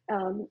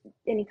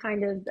 any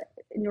kind of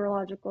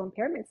neurological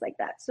impairments like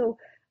that. So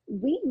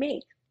we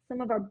make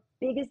some of our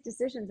biggest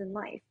decisions in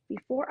life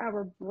before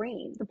our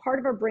brain, the part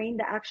of our brain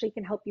that actually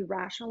can help you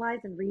rationalize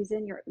and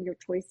reason your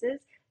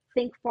choices,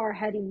 think far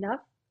ahead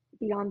enough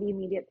beyond the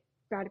immediate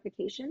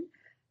gratification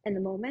in the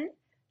moment,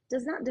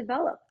 does not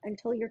develop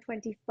until you're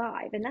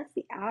 25. And that's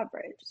the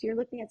average. So you're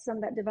looking at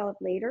some that develop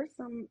later,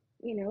 some,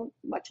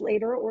 much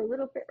later, or a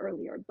little bit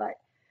earlier. But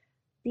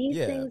these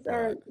things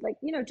are like,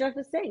 Jeff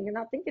was saying, you're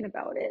not thinking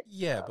about it.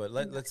 Yeah, but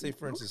let's say,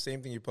 for instance,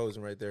 same thing you're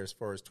posing right there as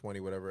far as 20,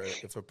 whatever.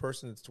 If a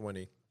person that's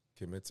 20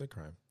 commits a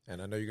crime,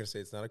 and I know you're going to say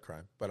it's not a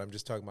crime, but I'm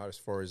just talking about as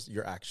far as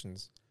your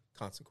actions,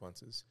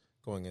 consequences,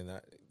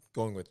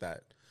 leading with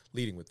that.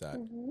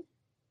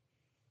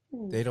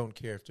 They don't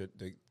care if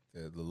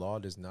the law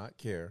does not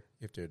care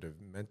if they're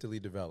mentally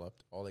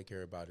developed. All they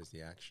care about is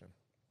the action.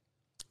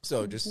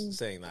 So just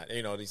saying that,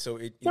 so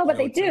it. No, but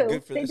they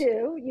do. They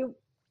do.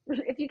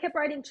 If you kept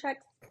writing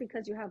checks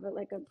because you have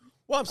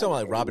well, I'm talking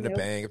about like robbing a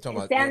bank. I'm talking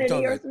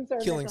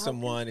about killing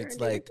someone. It's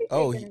like,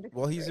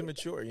 he's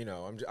immature.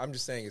 I'm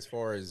just saying as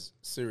far as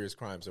serious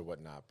crimes or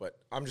whatnot. But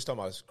I'm just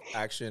talking about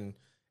action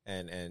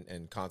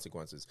and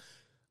consequences.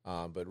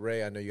 But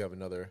Ray, I know you have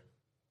another.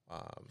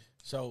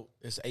 So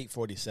it's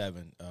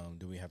 8:47.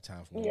 Do we have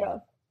time for more? Yeah.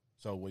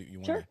 So what you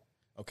want? Sure.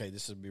 Okay,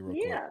 this will be real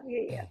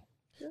quick. Yeah.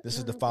 This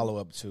is the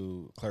follow-up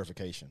to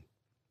clarification.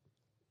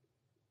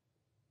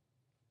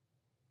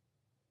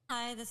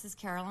 Hi, this is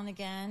Carolyn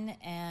again,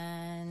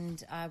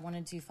 and I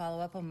wanted to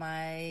follow up on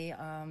my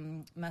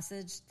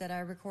message that I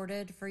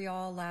recorded for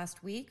y'all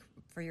last week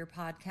for your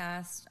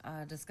podcast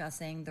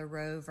discussing the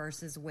Roe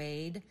versus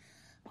Wade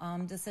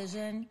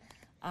decision.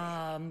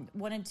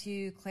 Wanted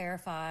to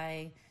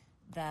clarify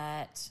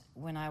that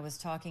when I was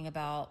talking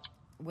about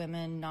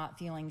women not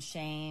feeling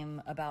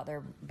shame about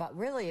but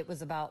really it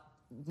was about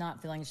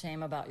not feeling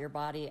shame about your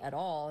body at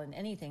all and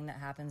anything that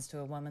happens to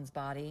a woman's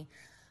body.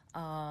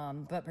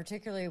 But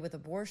particularly with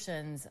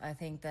abortions, I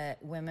think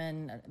that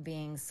women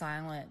being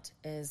silent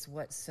is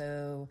what's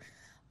so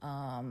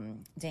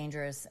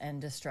dangerous and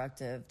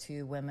destructive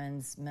to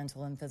women's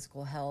mental and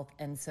physical health.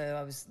 And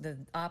so the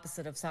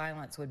opposite of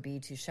silence would be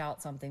to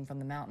shout something from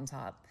the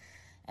mountaintop.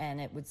 And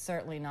it would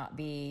certainly not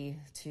be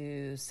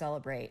to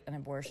celebrate an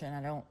abortion.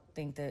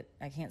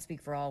 I can't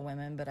speak for all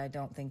women, but I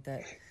don't think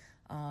that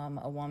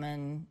a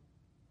woman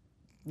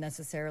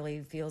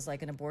necessarily feels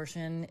like an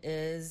abortion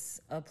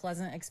is a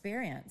pleasant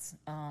experience.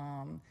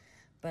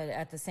 But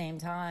at the same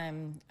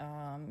time,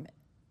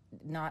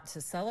 not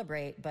to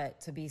celebrate, but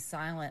to be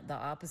silent. The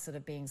opposite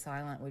of being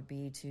silent would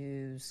be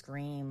to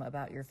scream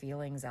about your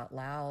feelings out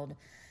loud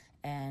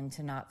and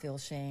to not feel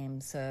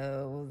shame.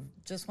 So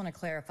just want to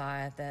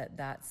clarify that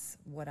that's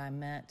what I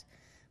meant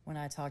when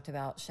I talked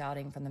about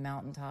shouting from the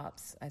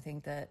mountaintops. I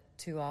think that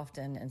too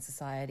often in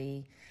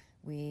society,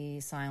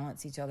 we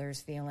silence each other's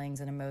feelings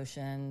and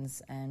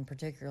emotions, and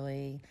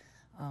particularly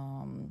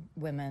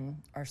women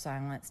are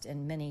silenced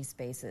in many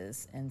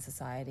spaces in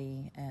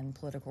society and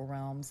political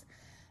realms.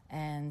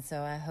 And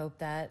so I hope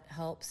that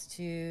helps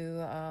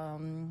to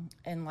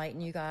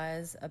enlighten you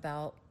guys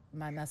about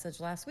my message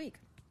last week.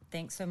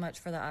 Thanks so much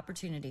for the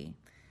opportunity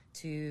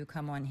to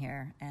come on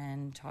here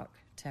and talk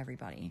to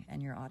everybody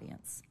and your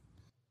audience.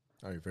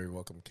 Oh, you're very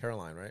welcome.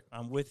 Caroline, right?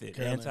 I'm with it.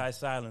 Caroline.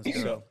 Anti-silence,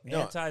 girl.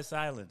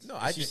 Anti-silence. No,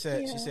 She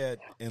said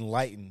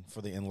enlighten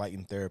for the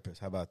enlightened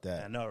therapist. How about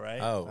that? I know,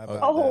 right?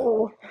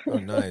 Oh,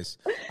 nice.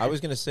 I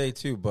was gonna say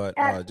too, but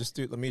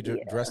let me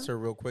address her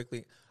real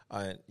quickly.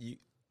 You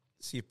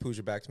see if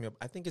Pooja backs me up.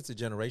 I think it's a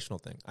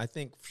generational thing. I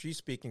think she's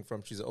speaking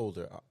from she's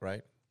older,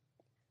 right?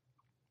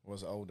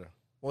 Was older.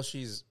 Well,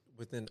 she's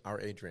within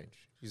our age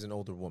range. She's an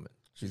older woman.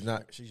 She's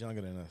not. She's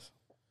younger than us.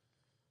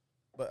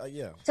 But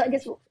yeah. So I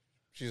guess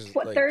She's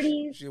what, like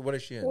 30s, what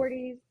is she in?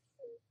 40s,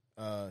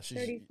 She's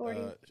 30s,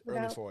 40s, early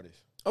about. 40s.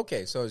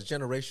 Okay, so it's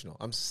generational.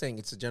 I'm just saying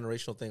it's a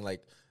generational thing.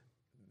 Like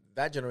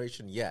that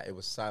generation, yeah, it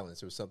was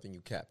silence. It was something you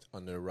kept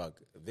under the rug.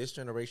 This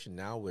generation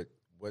now, with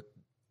what,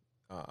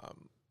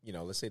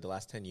 let's say the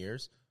last 10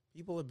 years,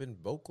 people have been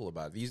vocal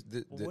about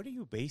it. What are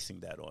you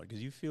basing that on?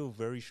 Because you feel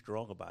very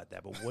strong about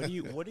that. But what are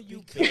you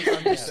basing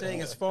I'm just that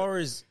saying, on? as far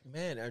as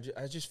man,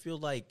 I just feel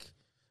like.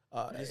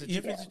 There's a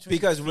difference between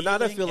Because when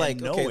not, I feeling feel like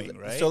and okay. knowing,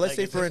 right? So let's Like,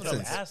 say, it's for just what I'm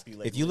instance, asking,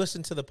 like, if you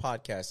listen to the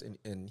podcast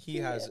and he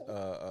has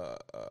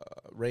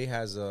Ray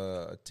has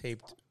a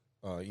taped.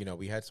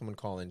 We had someone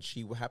call in.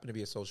 She happened to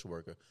be a social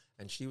worker,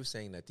 and she was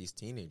saying that these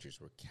teenagers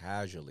were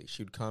casually.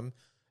 She'd come,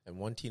 and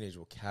one teenager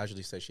will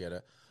casually say she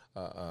had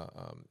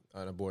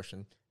an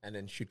abortion, and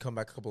then she'd come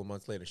back a couple of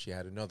months later. She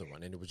had another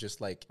one, and it was just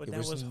like But it that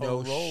was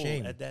no her role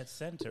shame at that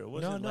center. It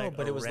wasn't No, like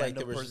but a it was like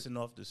random there was- person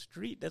off the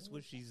street. That's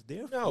what she's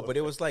there for. No, but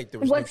it was like there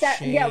was Was no that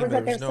shame. yeah? Was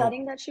there that their no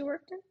setting that she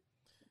worked in?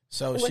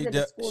 So Or was she it a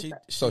dealt. school She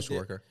set? social did-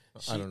 worker.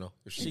 she- I don't know.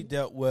 She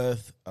dealt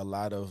with a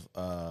lot of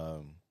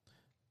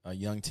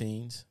young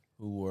teens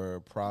who were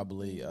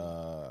probably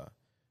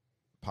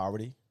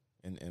poverty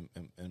in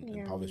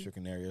Yeah.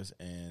 poverty-stricken areas,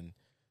 and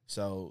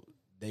so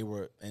they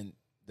were. And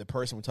the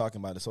person we're talking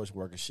about, the social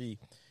worker,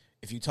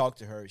 if you talk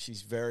to her,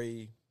 she's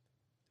very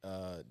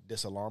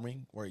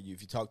disalarming. Where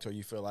if you talk to her,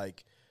 you feel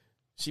like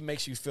she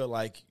makes you feel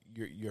like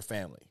your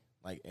family,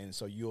 like, and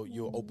so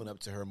you'll open up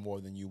to her more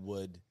than you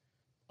would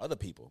other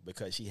people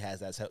because she has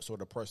that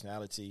sort of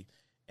personality,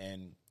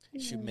 and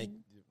she make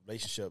the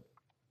relationship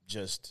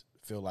just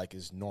feel like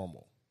it's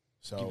normal.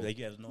 So They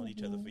guys known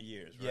each other for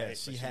years, right? yeah, But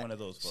she's one of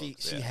those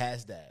folks. She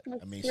has that.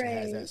 That's She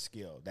has great. that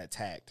skill, that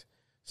tact.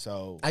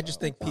 So I just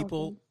think That's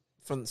people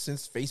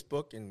since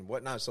Facebook and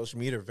whatnot, social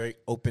media are very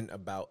open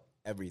about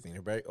everything.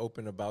 They're very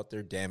open about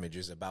their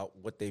damages, about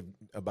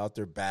about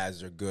their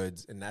bads, their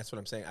goods, and that's what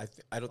I'm saying.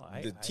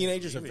 The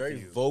teenagers are agree very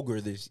with you.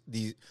 vulgar.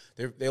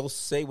 They'll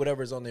say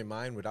whatever's on their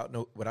mind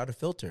without a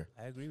filter.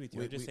 I agree with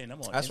you. I'm just saying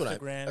I'm on that's what I-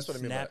 Instagram, that's what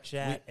I mean by it.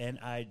 Snapchat, and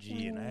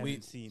IG, and I We-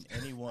 haven't seen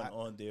anyone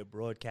on there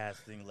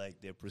broadcasting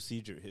like their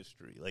procedure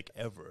history, like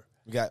ever.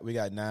 we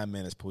got 9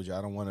 minutes, Pooja.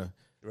 I don't want to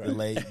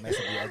delay, mess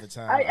up your other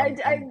time. I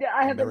I'm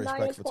have a very 9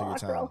 respectful to your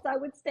o'clock, or time. else I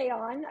would stay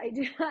on. I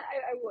do.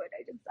 I would.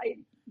 I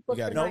booked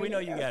gotta for go. No, we 9 know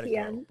you got to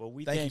PM. go, but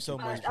we Thank you so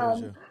much, But,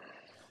 Pooja.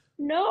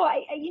 No,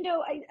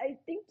 I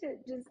think to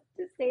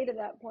say to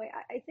that point,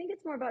 I think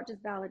it's more about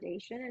just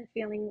validation and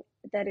feeling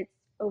that it's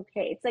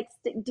okay. It's like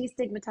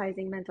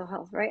destigmatizing mental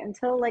health, right?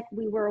 Until like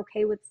we were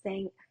okay with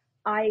saying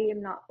I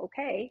am not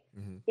okay,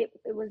 it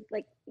was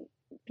like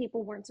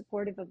people weren't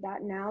supportive of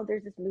that. Now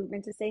there's this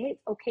movement to say, hey,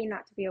 it's okay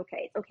not to be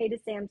okay. It's okay to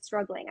say I'm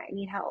struggling, I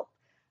need help.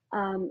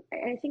 And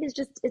I think it's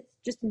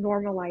just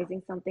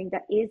normalizing something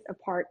that is a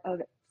part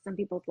of some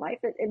people's life.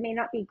 It may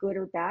not be good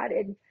or bad.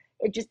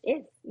 It just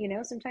is,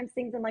 sometimes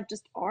things in life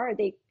just are,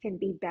 they can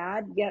be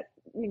bad, yet,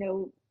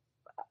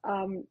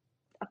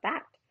 a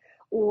fact,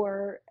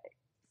 or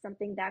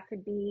something that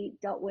could be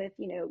dealt with,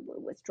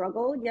 with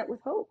struggle, yet with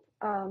hope.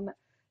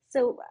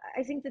 So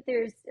I think that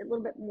there's a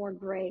little bit more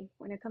gray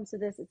when it comes to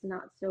this. It's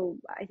not so,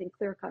 I think,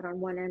 clear cut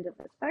on one end of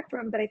the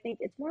spectrum, but I think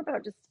it's more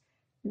about just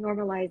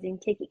normalizing,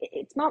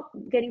 it's not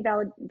getting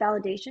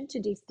validation to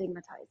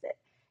destigmatize it.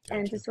 Gotcha.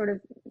 And to sort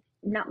of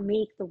not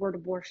make the word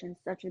abortion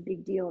such a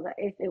big deal that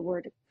if it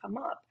were to come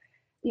up,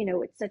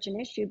 it's such an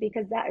issue,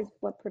 because that is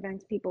what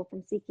prevents people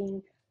from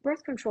seeking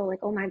birth control. Like,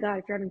 oh my God,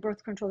 if you're having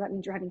birth control, that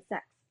means you're having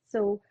sex.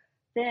 So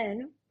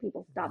then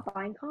people stop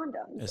buying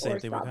condoms. The same or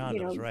thing stop, with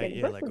condoms, right? getting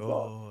Yeah, birth like,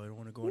 control. I don't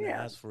want to go in and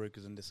ask for it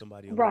because then there's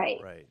somebody else. Right.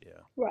 Right, yeah.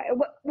 Right.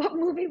 What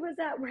movie was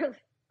that where,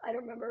 I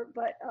don't remember,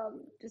 but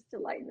just to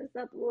lighten this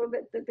up a little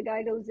bit, the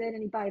guy goes in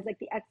and he buys like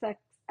the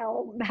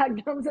XXL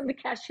Magnums, and the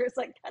cashier's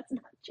like, that's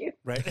not you.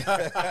 Right.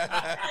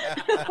 I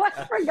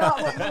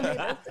forgot what movie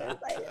this is.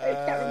 I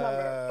can't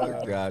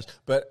remember. Oh gosh.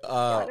 But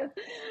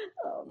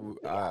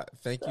Yeah.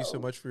 thank you so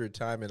much for your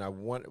time. And I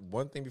want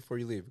one thing before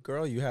you leave,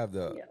 girl. You have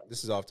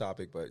this is off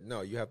topic, but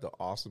no, you have the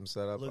awesome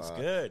setup. Looks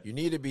good. You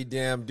need to be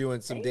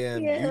doing some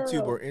Thank you.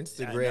 YouTube or I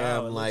Instagram,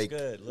 know, it like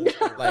looks good.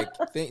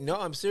 Looks good. no,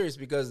 I'm serious,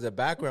 because the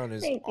background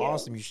is Thank you.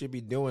 awesome. You should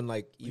be doing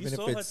like, even you if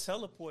saw it's her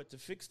teleport to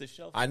fix the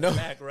shelf. I in the know.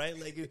 back, right?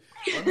 Like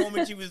one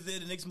moment you was there,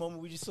 the next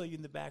moment we just saw you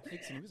in the back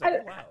fixing. It was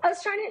like, wow. I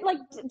was trying to like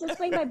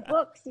display my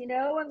books, and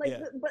like,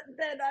 Yeah. but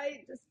then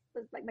I just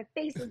was like, my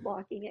face was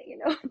blocking it,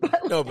 But,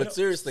 no, like, but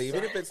seriously,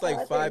 even if it's like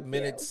thank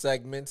 5-minute you.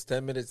 segments,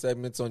 10-minute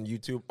segments on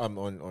YouTube, on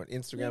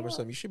Instagram or Yeah.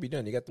 something, you should be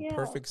done. You got the Yeah.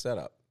 perfect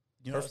setup.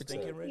 You know what I was Perfect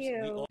thinking, setup. Rich?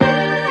 Thank We you. all